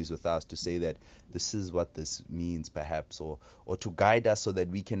memories with us, to say that this is what this means, perhaps, or to guide us so that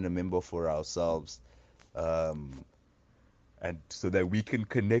we can remember for ourselves, and so that we can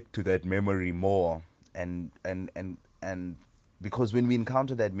connect to that memory more. And because when we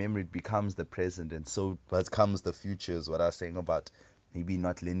encounter that memory, it becomes the present, and so becomes the future, is what I was saying about maybe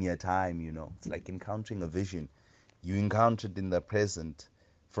not linear time. It's like encountering a vision. You encountered in the present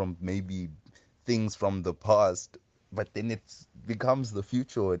from maybe things from the past, but then it becomes the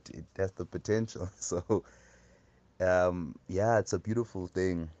future. It has the potential. So yeah, it's a beautiful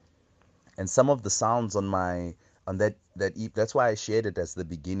thing. And some of the sounds on that's why I shared it as the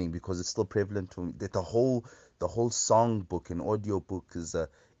beginning, because it's still prevalent to me, that the whole song book and audio book is a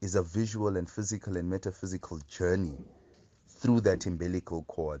visual and physical and metaphysical journey through that umbilical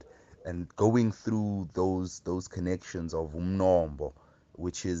cord, and going through those connections of umnombo,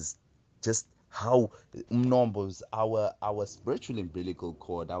 which is just how umnombo is our spiritual umbilical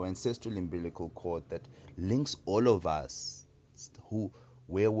cord, our ancestral umbilical cord that links all of us, who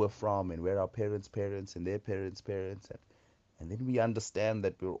where we're from, and where our parents and their parents, and then we understand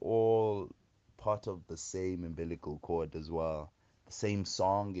that we're all part of the same umbilical cord as well, the same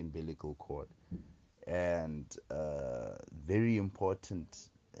song umbilical cord. And very important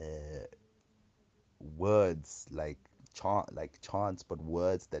uh, words like chants, but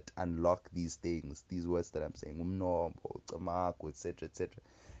words that unlock these things, these words that I'm saying, umnombo, tamaku, etc., etc.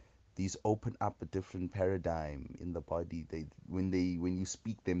 These open up a different paradigm in the body. When you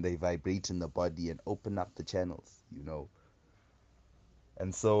speak them, they vibrate in the body and open up the channels.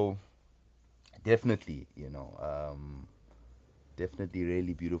 And so definitely, definitely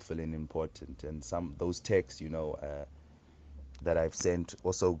really beautiful and important. And some those texts, that I've sent,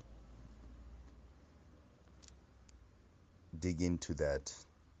 also dig into that.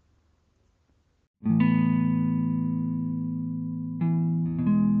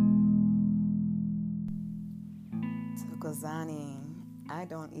 Tokozani, I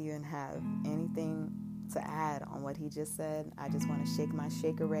don't even have anything to add on what he just said. I just want to shake my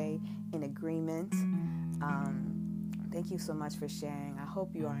shakeray in agreement. Thank you so much for sharing. I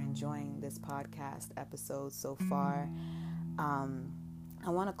hope you are enjoying this podcast episode so far. I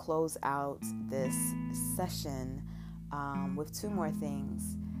want to close out this session with two more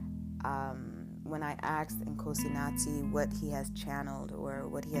things. When I asked Nkosinati what he has channeled or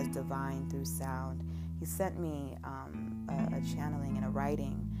what he has divined through sound, he sent me a channeling and a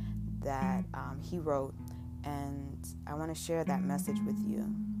writing that he wrote, and I want to share that message with you.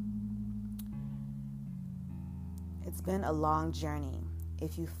 It's been a long journey.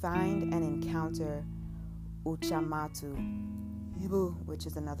 If you find and encounter Uchamatu, which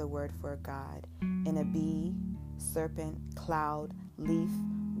is another word for God, in a bee, serpent, cloud, leaf,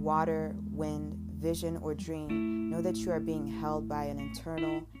 water, wind, vision, or dream, know that you are being held by an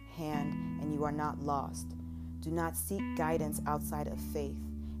internal hand and you are not lost. Do not seek guidance outside of faith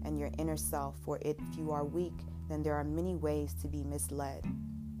and your inner self, for if you are weak, then there are many ways to be misled.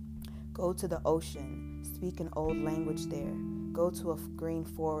 Go to the ocean, speak an old language there. Go to a green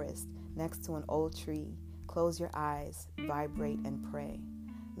forest next to an old tree. Close your eyes, vibrate, and pray.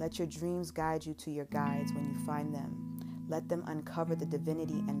 Let your dreams guide you to your guides when you find them. Let them uncover the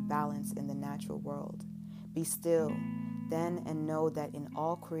divinity and balance in the natural world. Be still, then, and know that in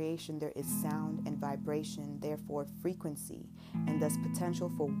all creation there is sound and vibration, therefore frequency, and thus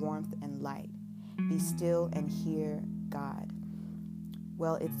potential for warmth and light. Be still and hear God.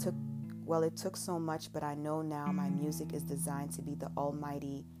 Well, it took so much, but I know now my music is designed to be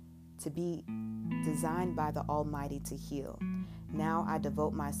designed by the Almighty to heal. Now I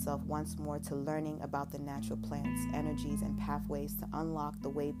devote myself once more to learning about the natural plants, energies, and pathways to unlock the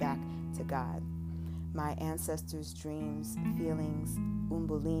way back to God. My ancestors' dreams, feelings,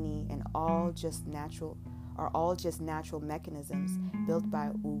 umbulini, and all just natural mechanisms built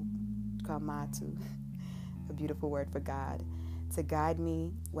by Ukamatu, a beautiful word for God, to guide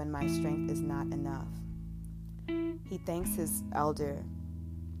me when my strength is not enough. He thanks his elder,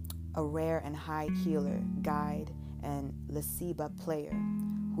 a rare and high healer, guide, and Lasiba player,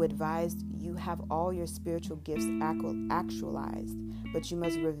 who advised you have all your spiritual gifts actualized, but you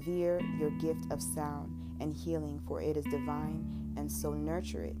must revere your gift of sound and healing, for it is divine, and so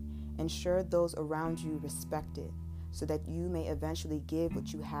nurture it. Ensure those around you respect it, so that you may eventually give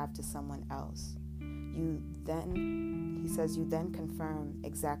what you have to someone else. You then confirm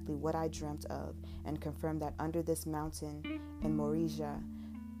exactly what I dreamt of, and confirm that under this mountain in Morija,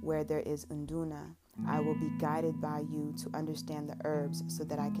 where there is Unduna, I will be guided by you to understand the herbs so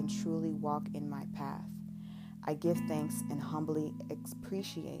that I can truly walk in my path. I give thanks and humbly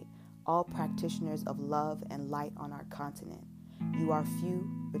appreciate all practitioners of love and light on our continent. You are few,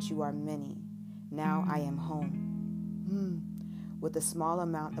 but you are many. Now I am home. With a small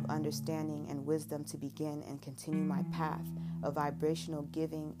amount of understanding and wisdom to begin and continue my path of vibrational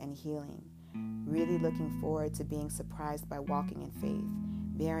giving and healing. Really looking forward to being surprised by walking in faith,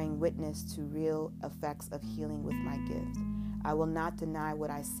 bearing witness to real effects of healing with my gift. I will not deny what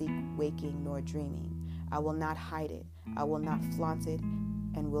I seek waking nor dreaming. I will not hide it. I will not flaunt it,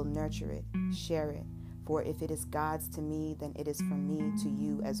 and will nurture it, share it. For if it is God's to me, then it is from me to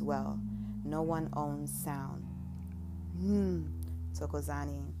you as well. No one owns sound.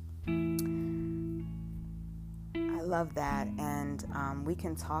 Tokozani. I love that, and we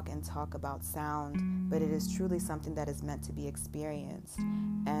can talk about sound, but it is truly something that is meant to be experienced.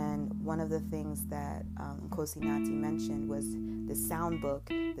 And one of the things that Nkosi Nati mentioned was the sound book,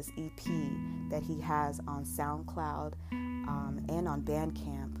 this EP that he has on SoundCloud and on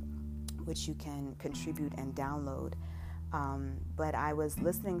Bandcamp, which you can contribute and download. But I was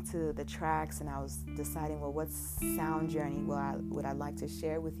listening to the tracks and I was deciding, well, what sound journey would I like to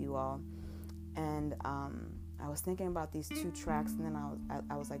share with you all? And I was thinking about these two tracks, and then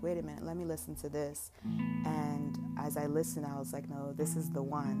I was like, wait a minute, let me listen to this. And as I listened, I was like, no, this is the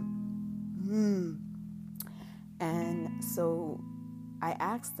one. And so I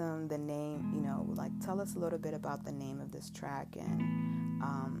asked them the name, like, tell us a little bit about the name of this track and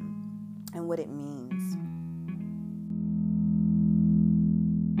what it means.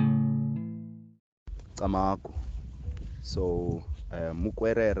 Tamaku. So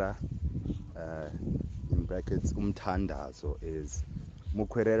Mukwerera, in brackets umthandazo, is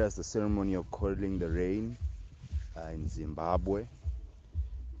Mukwerera is the ceremony of calling the rain in Zimbabwe,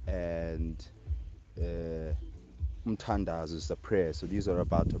 and umthandazo is a prayer. So these are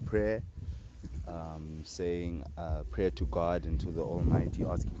about a prayer, saying prayer to God and to the Almighty,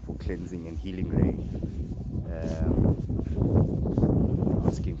 asking for cleansing and healing rain,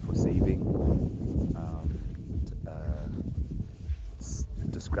 asking for saving,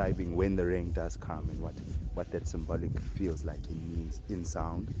 describing when the rain does come and what that symbolic feels like and means in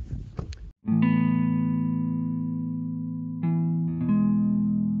sound.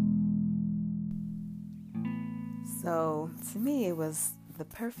 So to me, it was the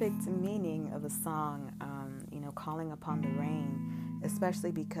perfect meaning of a song, calling upon the rain,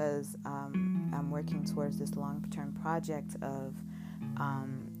 especially because I'm working towards this long-term project of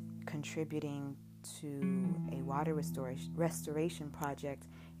contributing to a water restoration project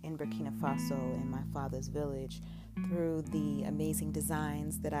in Burkina Faso in my father's village through the amazing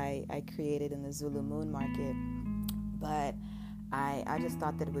designs that I created in the Zulu Moon Market. But I just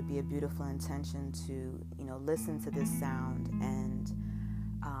thought that it would be a beautiful intention to, listen to this sound and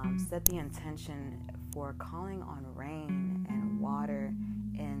set the intention for calling on rain and water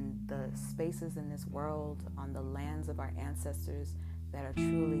in the spaces in this world, on the lands of our ancestors that are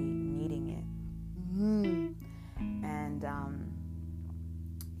truly needing it. And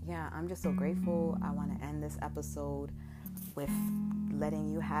I'm just so grateful. I want to end this episode with letting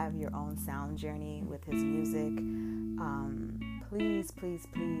you have your own sound journey with his music. Please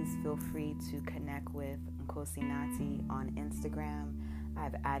feel free to connect with Nkosi Nati on Instagram.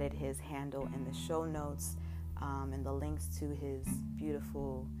 I've added his handle in the show notes and the links to his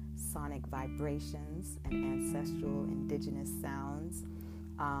beautiful sonic vibrations and ancestral indigenous sounds,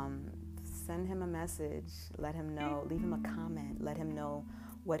 send him a message. Let him know. Leave him a comment. Let him know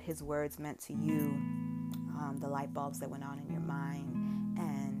what his words meant to you, the light bulbs that went on in your mind,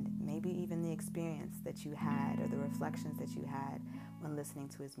 and maybe even the experience that you had or the reflections that you had when listening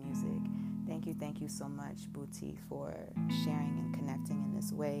to his music. Thank you so much, Booty, for sharing and connecting in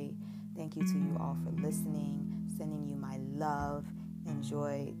this way. Thank you to you all for listening, sending you my love.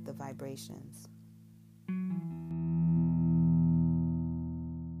 Enjoy the vibrations.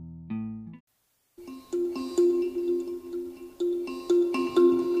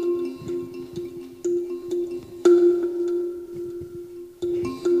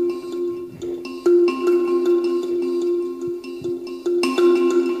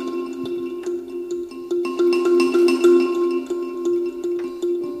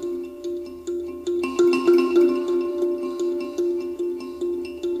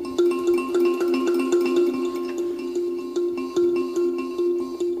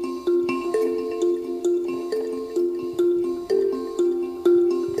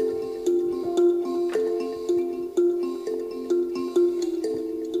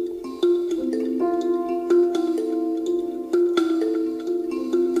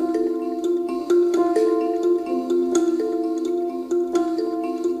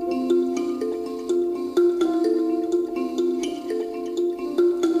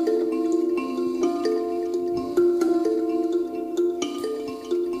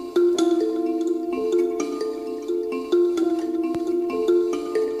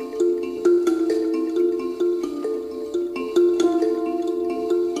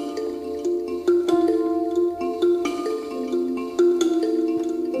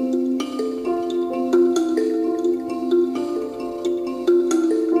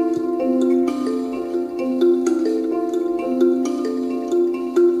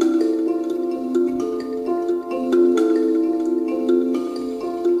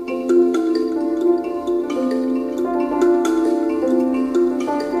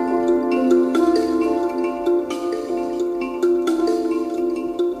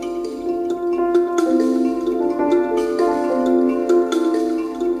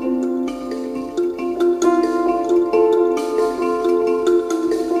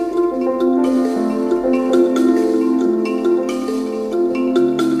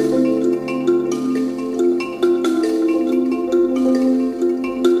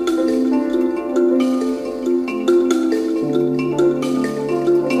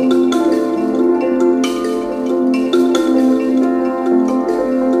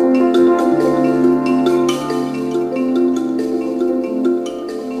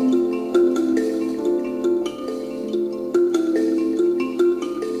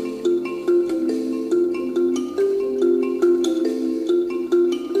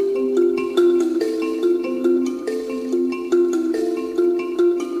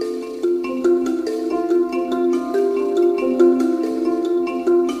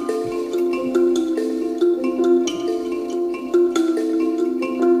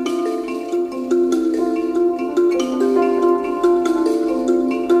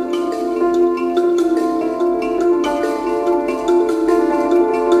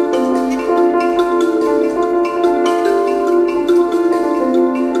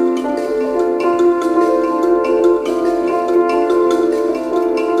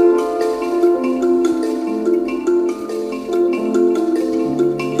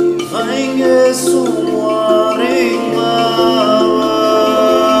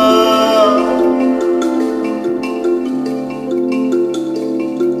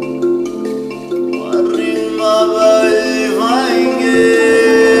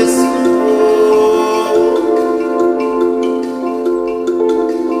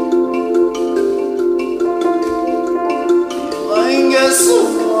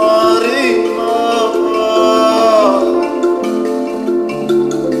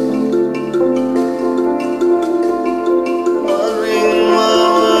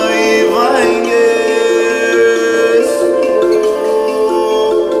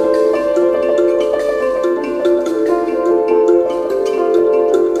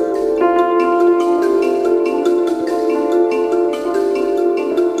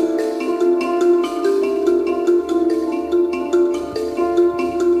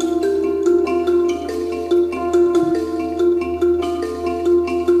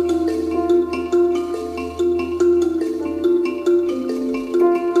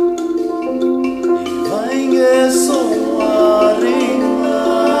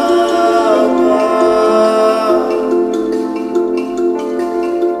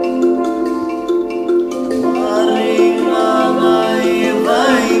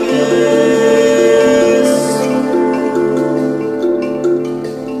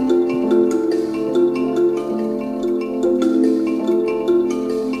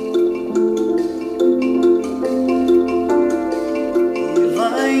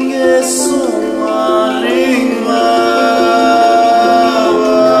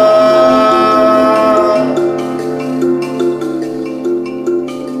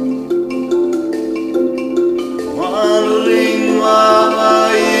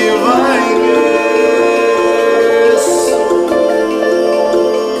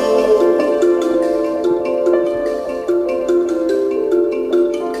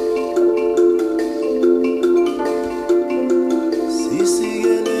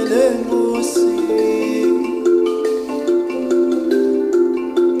 Sisigelele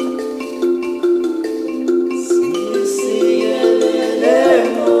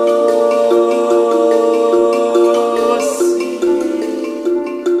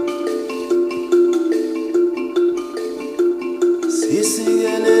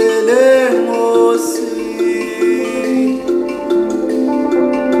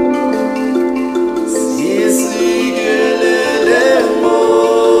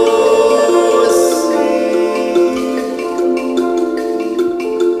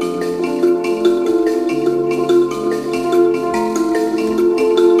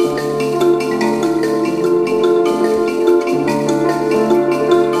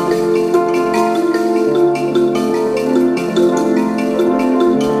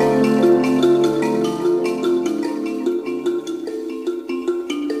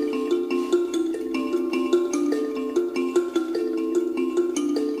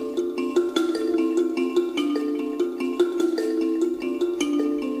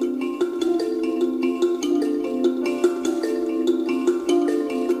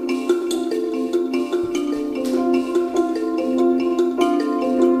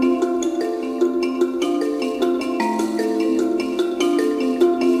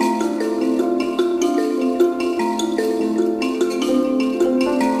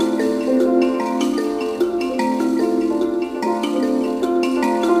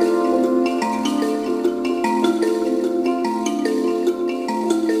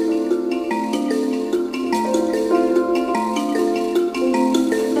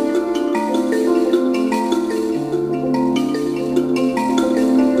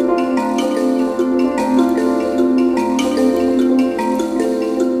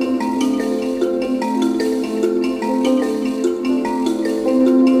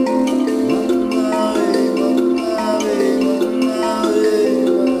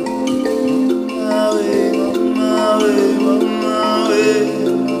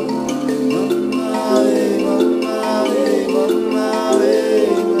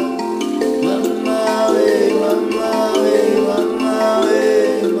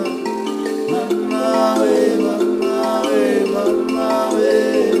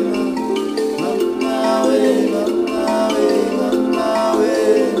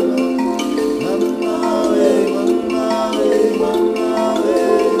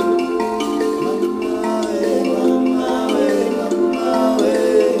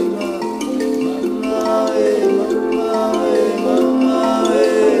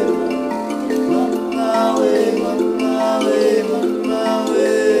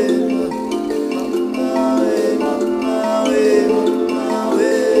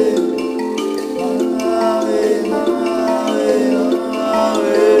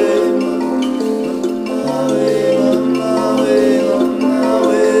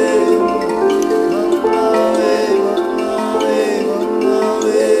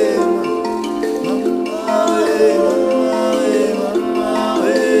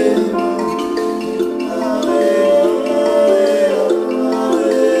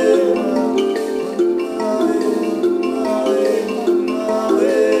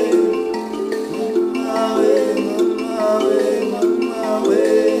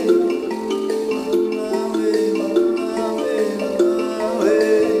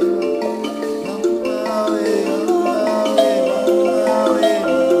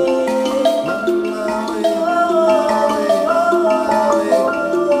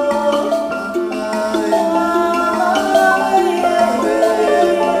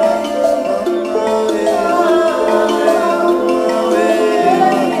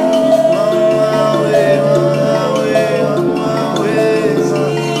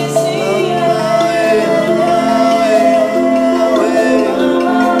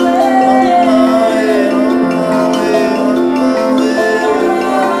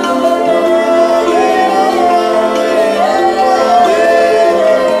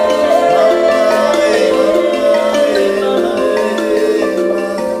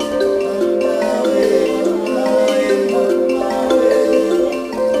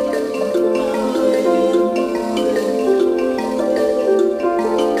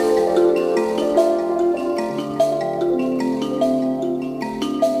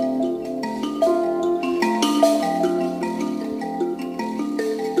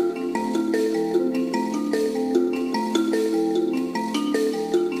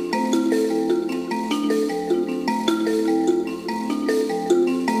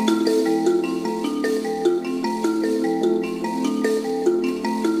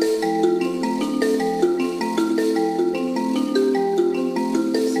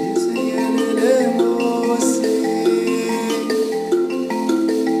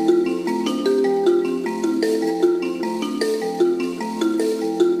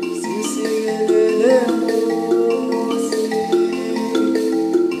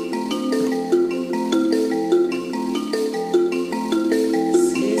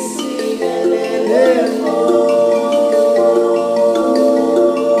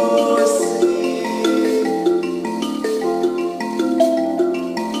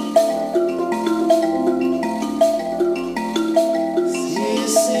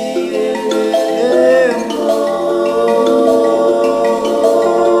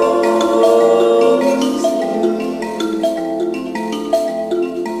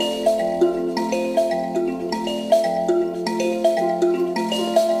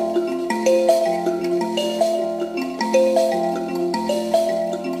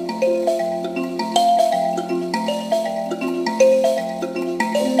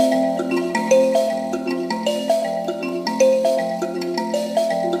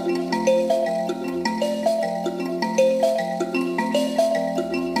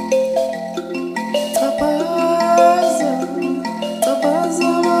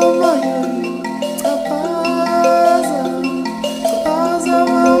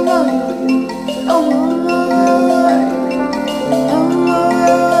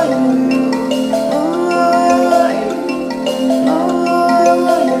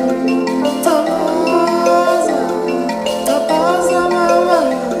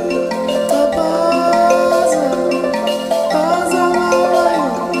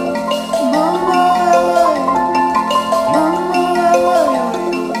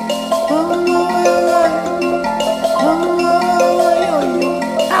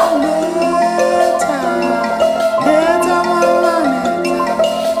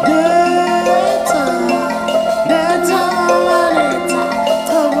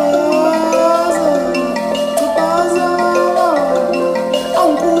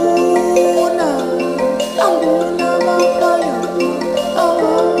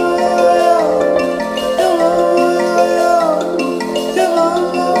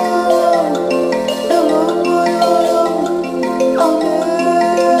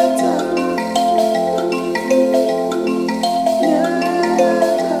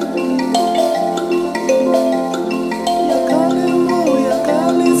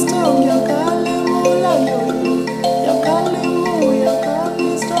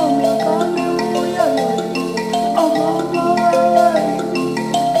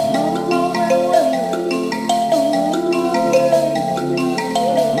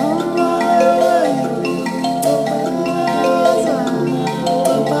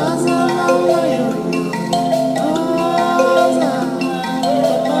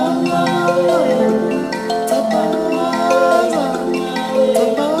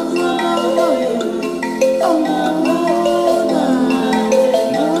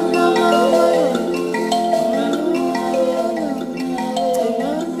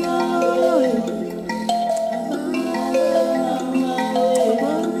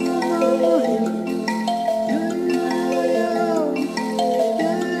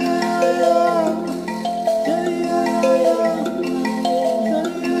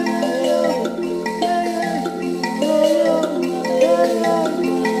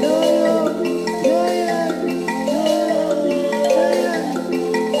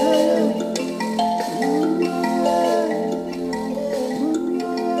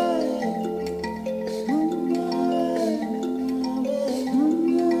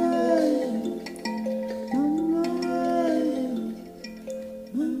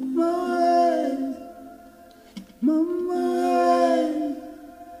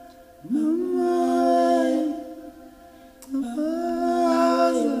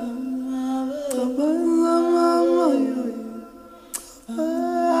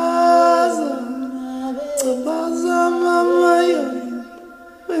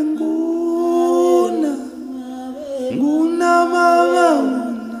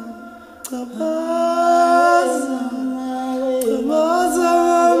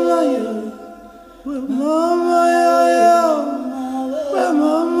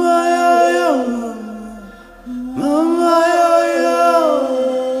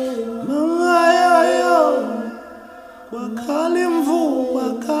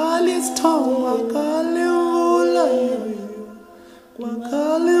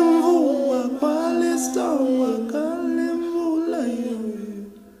Wakali